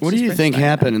 Yeah. What do you Princess think Diana.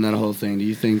 happened in that whole thing? Do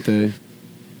you think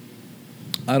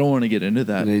I don't want to get into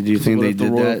that. Do you think What they if the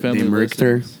did royal that? They family murked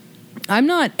her? listens? I'm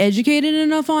not educated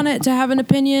enough on it to have an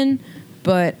opinion,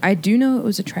 but I do know it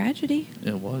was a tragedy.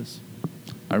 It was.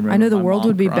 I remember. I know the my world mom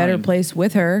would be a better crying. place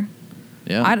with her.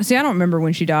 Yeah. I don't remember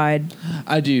when she died.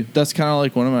 I do. That's kind of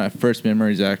like one of my first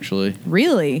memories, actually.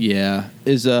 Really? Yeah.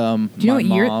 Is Do you know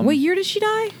my what year did she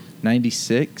die?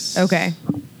 96. Okay.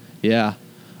 Yeah.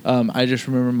 I just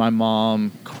remember my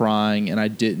mom crying, and I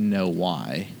didn't know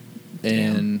why.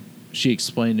 And she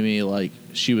explained to me, like,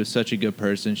 she was such a good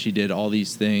person. She did all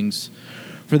these things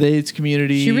for the AIDS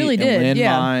community. She really did, And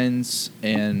yeah. landmines.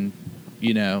 And,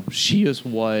 she is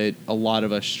what a lot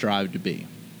of us strive to be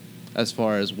as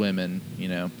far as women,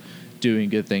 doing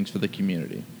good things for the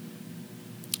community.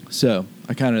 So,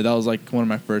 that was like one of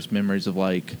my first memories of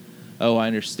like, oh, I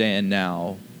understand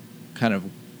now kind of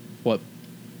what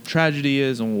tragedy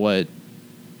is and what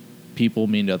people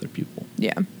mean to other people.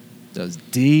 Yeah. That was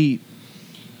deep.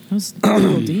 That was a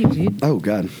little deep, dude. Oh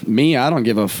God, me! I don't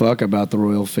give a fuck about the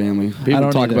royal family. People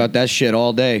don't talk either. about that shit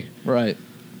all day. Right.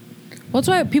 Well, that's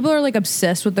why people are like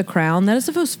obsessed with The Crown. That is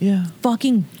the most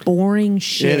fucking boring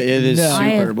shit It is No. super I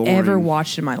have boring. ever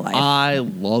watched in my life. I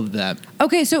love that.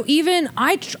 Okay, so even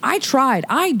I tried.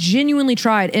 I genuinely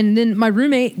tried. And then my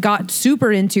roommate got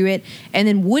super into it and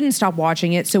then wouldn't stop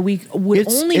watching it. So we would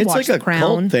only it's watch like The a Crown.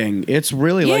 cult thing. It's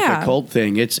really like Yeah. a cult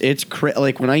thing.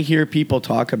 Like when I hear people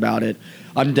talk about it,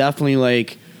 I'm definitely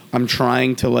like I'm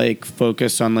trying to like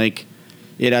focus on like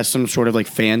it as some sort of like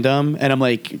fandom, and I'm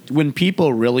like when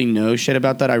people really know shit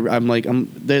about that,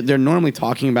 they're normally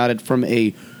talking about it from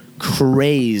a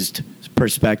crazed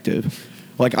perspective.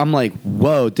 Like I'm like,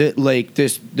 whoa,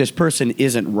 this person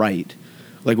isn't right.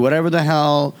 Like whatever in the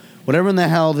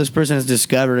hell this person has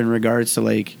discovered in regards to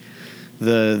like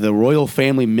the royal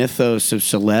family mythos of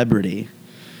celebrity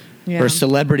Yeah. or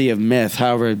celebrity of myth,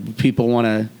 however people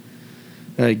want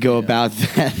to go about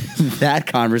that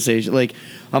conversation. Like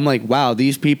I'm like, wow,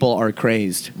 these people are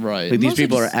crazed. Right. Like these Mostly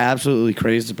people are just- absolutely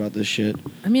crazed about this shit.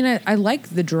 I mean, I like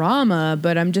the drama,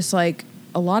 but I'm just like,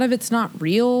 a lot of it's not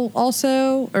real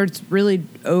also, or it's really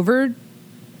over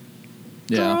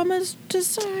dramas to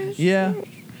say. Yeah.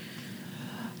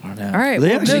 I don't know. All right. They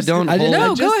well, actually just- don't I didn't-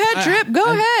 hold- No, I go just- ahead, Trip. Go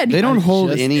ahead. They don't hold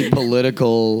just- any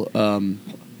political.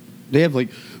 They have like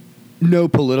no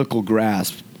political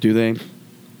grasp, do they?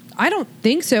 I don't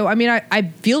think so. I mean, I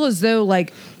feel as though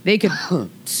like they could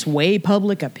sway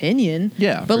public opinion.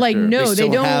 Yeah, but for like sure. no, they they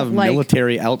still don't have like.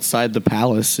 military outside the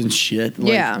palace and shit.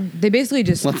 Like, Yeah, they basically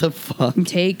just what the fuck?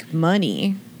 take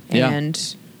money Yeah.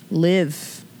 and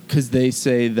live. Because they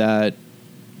say that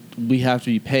we have to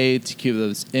be paid to keep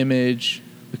this image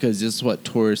because this is what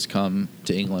tourists come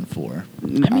to England for. I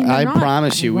mean, I they're not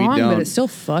promise you, we wrong, don't. But it's still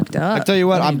fucked up. I tell you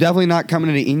what, I I'm mean, definitely not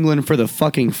coming to England for the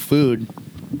fucking food.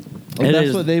 Like, It that's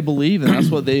is- what they believe, and that's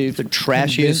what they've The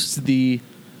trashiest- convinced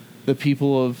the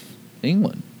people of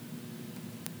England.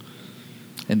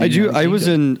 And the I do. United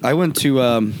Kingdom. I went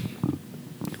to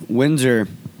Windsor,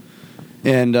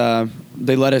 and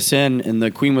they let us in, and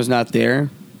the Queen was not there.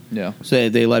 Yeah. So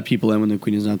they let people in when the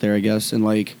Queen is not there, I guess. And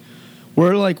like,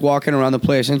 we're like walking around the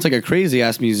place, and it's like a crazy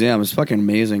ass museum. It's fucking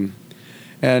amazing.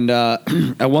 And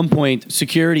at one point,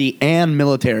 security and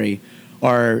military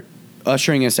are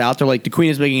ushering us out. They're like, the Queen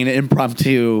is making an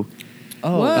impromptu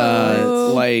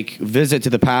Whoa. like visit to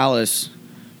the palace.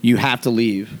 You have to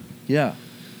leave. Yeah.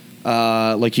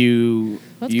 Like you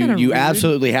That's kinda you rude.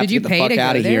 absolutely have Did to you get the pay fuck to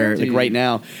out go of there? here, like Dude, right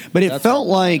now. But that's it felt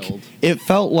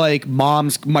wild. like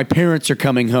my parents are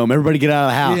coming home. Everybody get out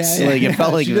of the house. Yeah, Like it yeah.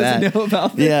 felt like She doesn't that. know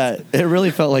about this. Yeah, it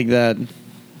really felt like that.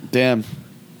 Damn,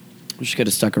 we should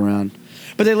have stuck around.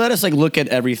 But they let us like look at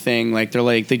everything. Like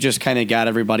they just kind of got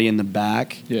everybody in the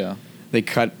back. Yeah. They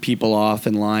cut people off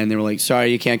in line. They were like,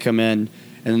 "Sorry, you can't come in."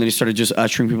 And then they started just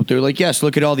ushering people through. Like, yes,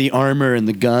 look at all the armor and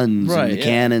the guns and the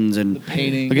cannons and the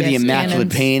painting. look at the Yes,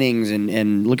 immaculate cannons. paintings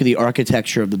and look at the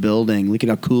architecture of the building. Look at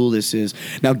how cool this is.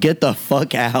 Now get the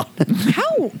fuck out.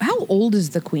 How old is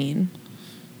the queen?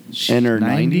 In her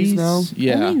 90s now?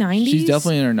 Yeah. Only 90s? She's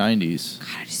definitely in her 90s.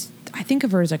 God, I think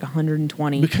of her as like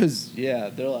 120. Because, yeah,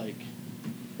 they're like,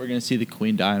 we're going to see the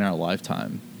queen die in our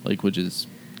lifetime, like, which is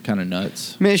kind of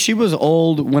nuts. Man, she was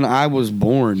old when I was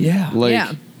born. Yeah. Like,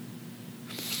 yeah.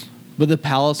 But the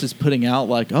palace is putting out,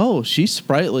 like, oh, she's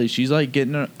sprightly. She's, like,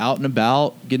 getting out and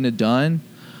about, getting it done,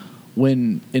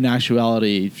 when in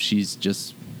actuality, she's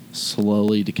just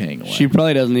slowly decaying away. she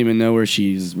probably doesn't even know where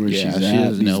she's she at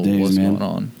doesn't these know days, what's man. going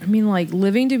on. I mean, like,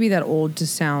 living to be that old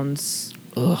just sounds.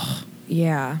 Ugh,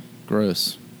 Yeah.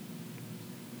 gross.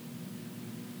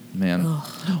 Man.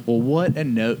 Ugh. Well, what a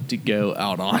note to go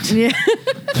out on. Yeah.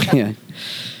 Yeah.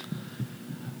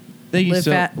 Thank you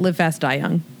Live fast, die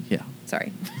young. Yeah.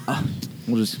 Sorry.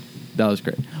 That was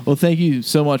great. Well, thank you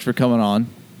so much for coming on.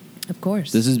 Of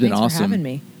course. This has been Thanks awesome. for having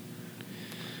me.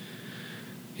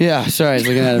 Yeah, sorry, I was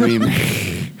looking at a meme.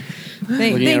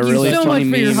 Thank Looking at a you really so funny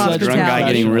much for your meme of a drunk guy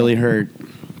hospitality. getting really hurt.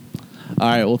 All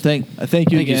right. Well, thank you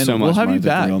Thank you again. so much, We'll have you Martha,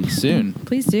 back for real. soon.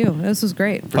 Please do. This was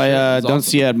great. If I sure. It was don't awesome.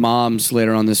 see you at Mom's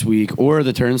later on this week or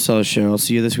the Turnstile show, I'll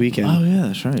see you this weekend. Oh yeah,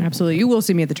 that's right. Absolutely. You will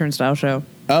see me at the Turnstile show.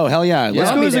 Oh, hell yeah. Let's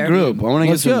I'll go be as a there. group. I want to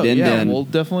get Let's some go. din Yeah, din. we'll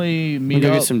definitely We'll meet go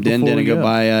up get some din before din we and go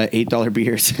buy $8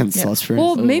 beers and Yeah. sauce for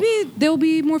Well, Ooh. maybe they'll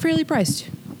be more fairly priced.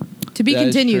 To be That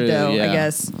is continued, true, though, yeah. I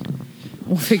guess.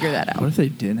 We'll figure that What out. if they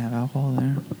didn't have alcohol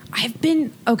there? I've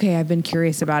been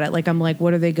curious about it. Like, I'm like,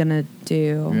 what are they going to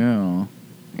do? Yeah.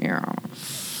 Yeah.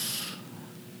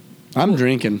 I'm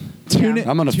drinking. Tune Yeah. in-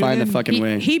 I'm going to tune find the in- fucking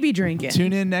way. He be drinking.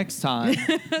 Tune in next time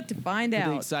for to find the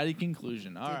out. exciting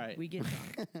conclusion. All right. We get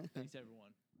Thanks, everyone.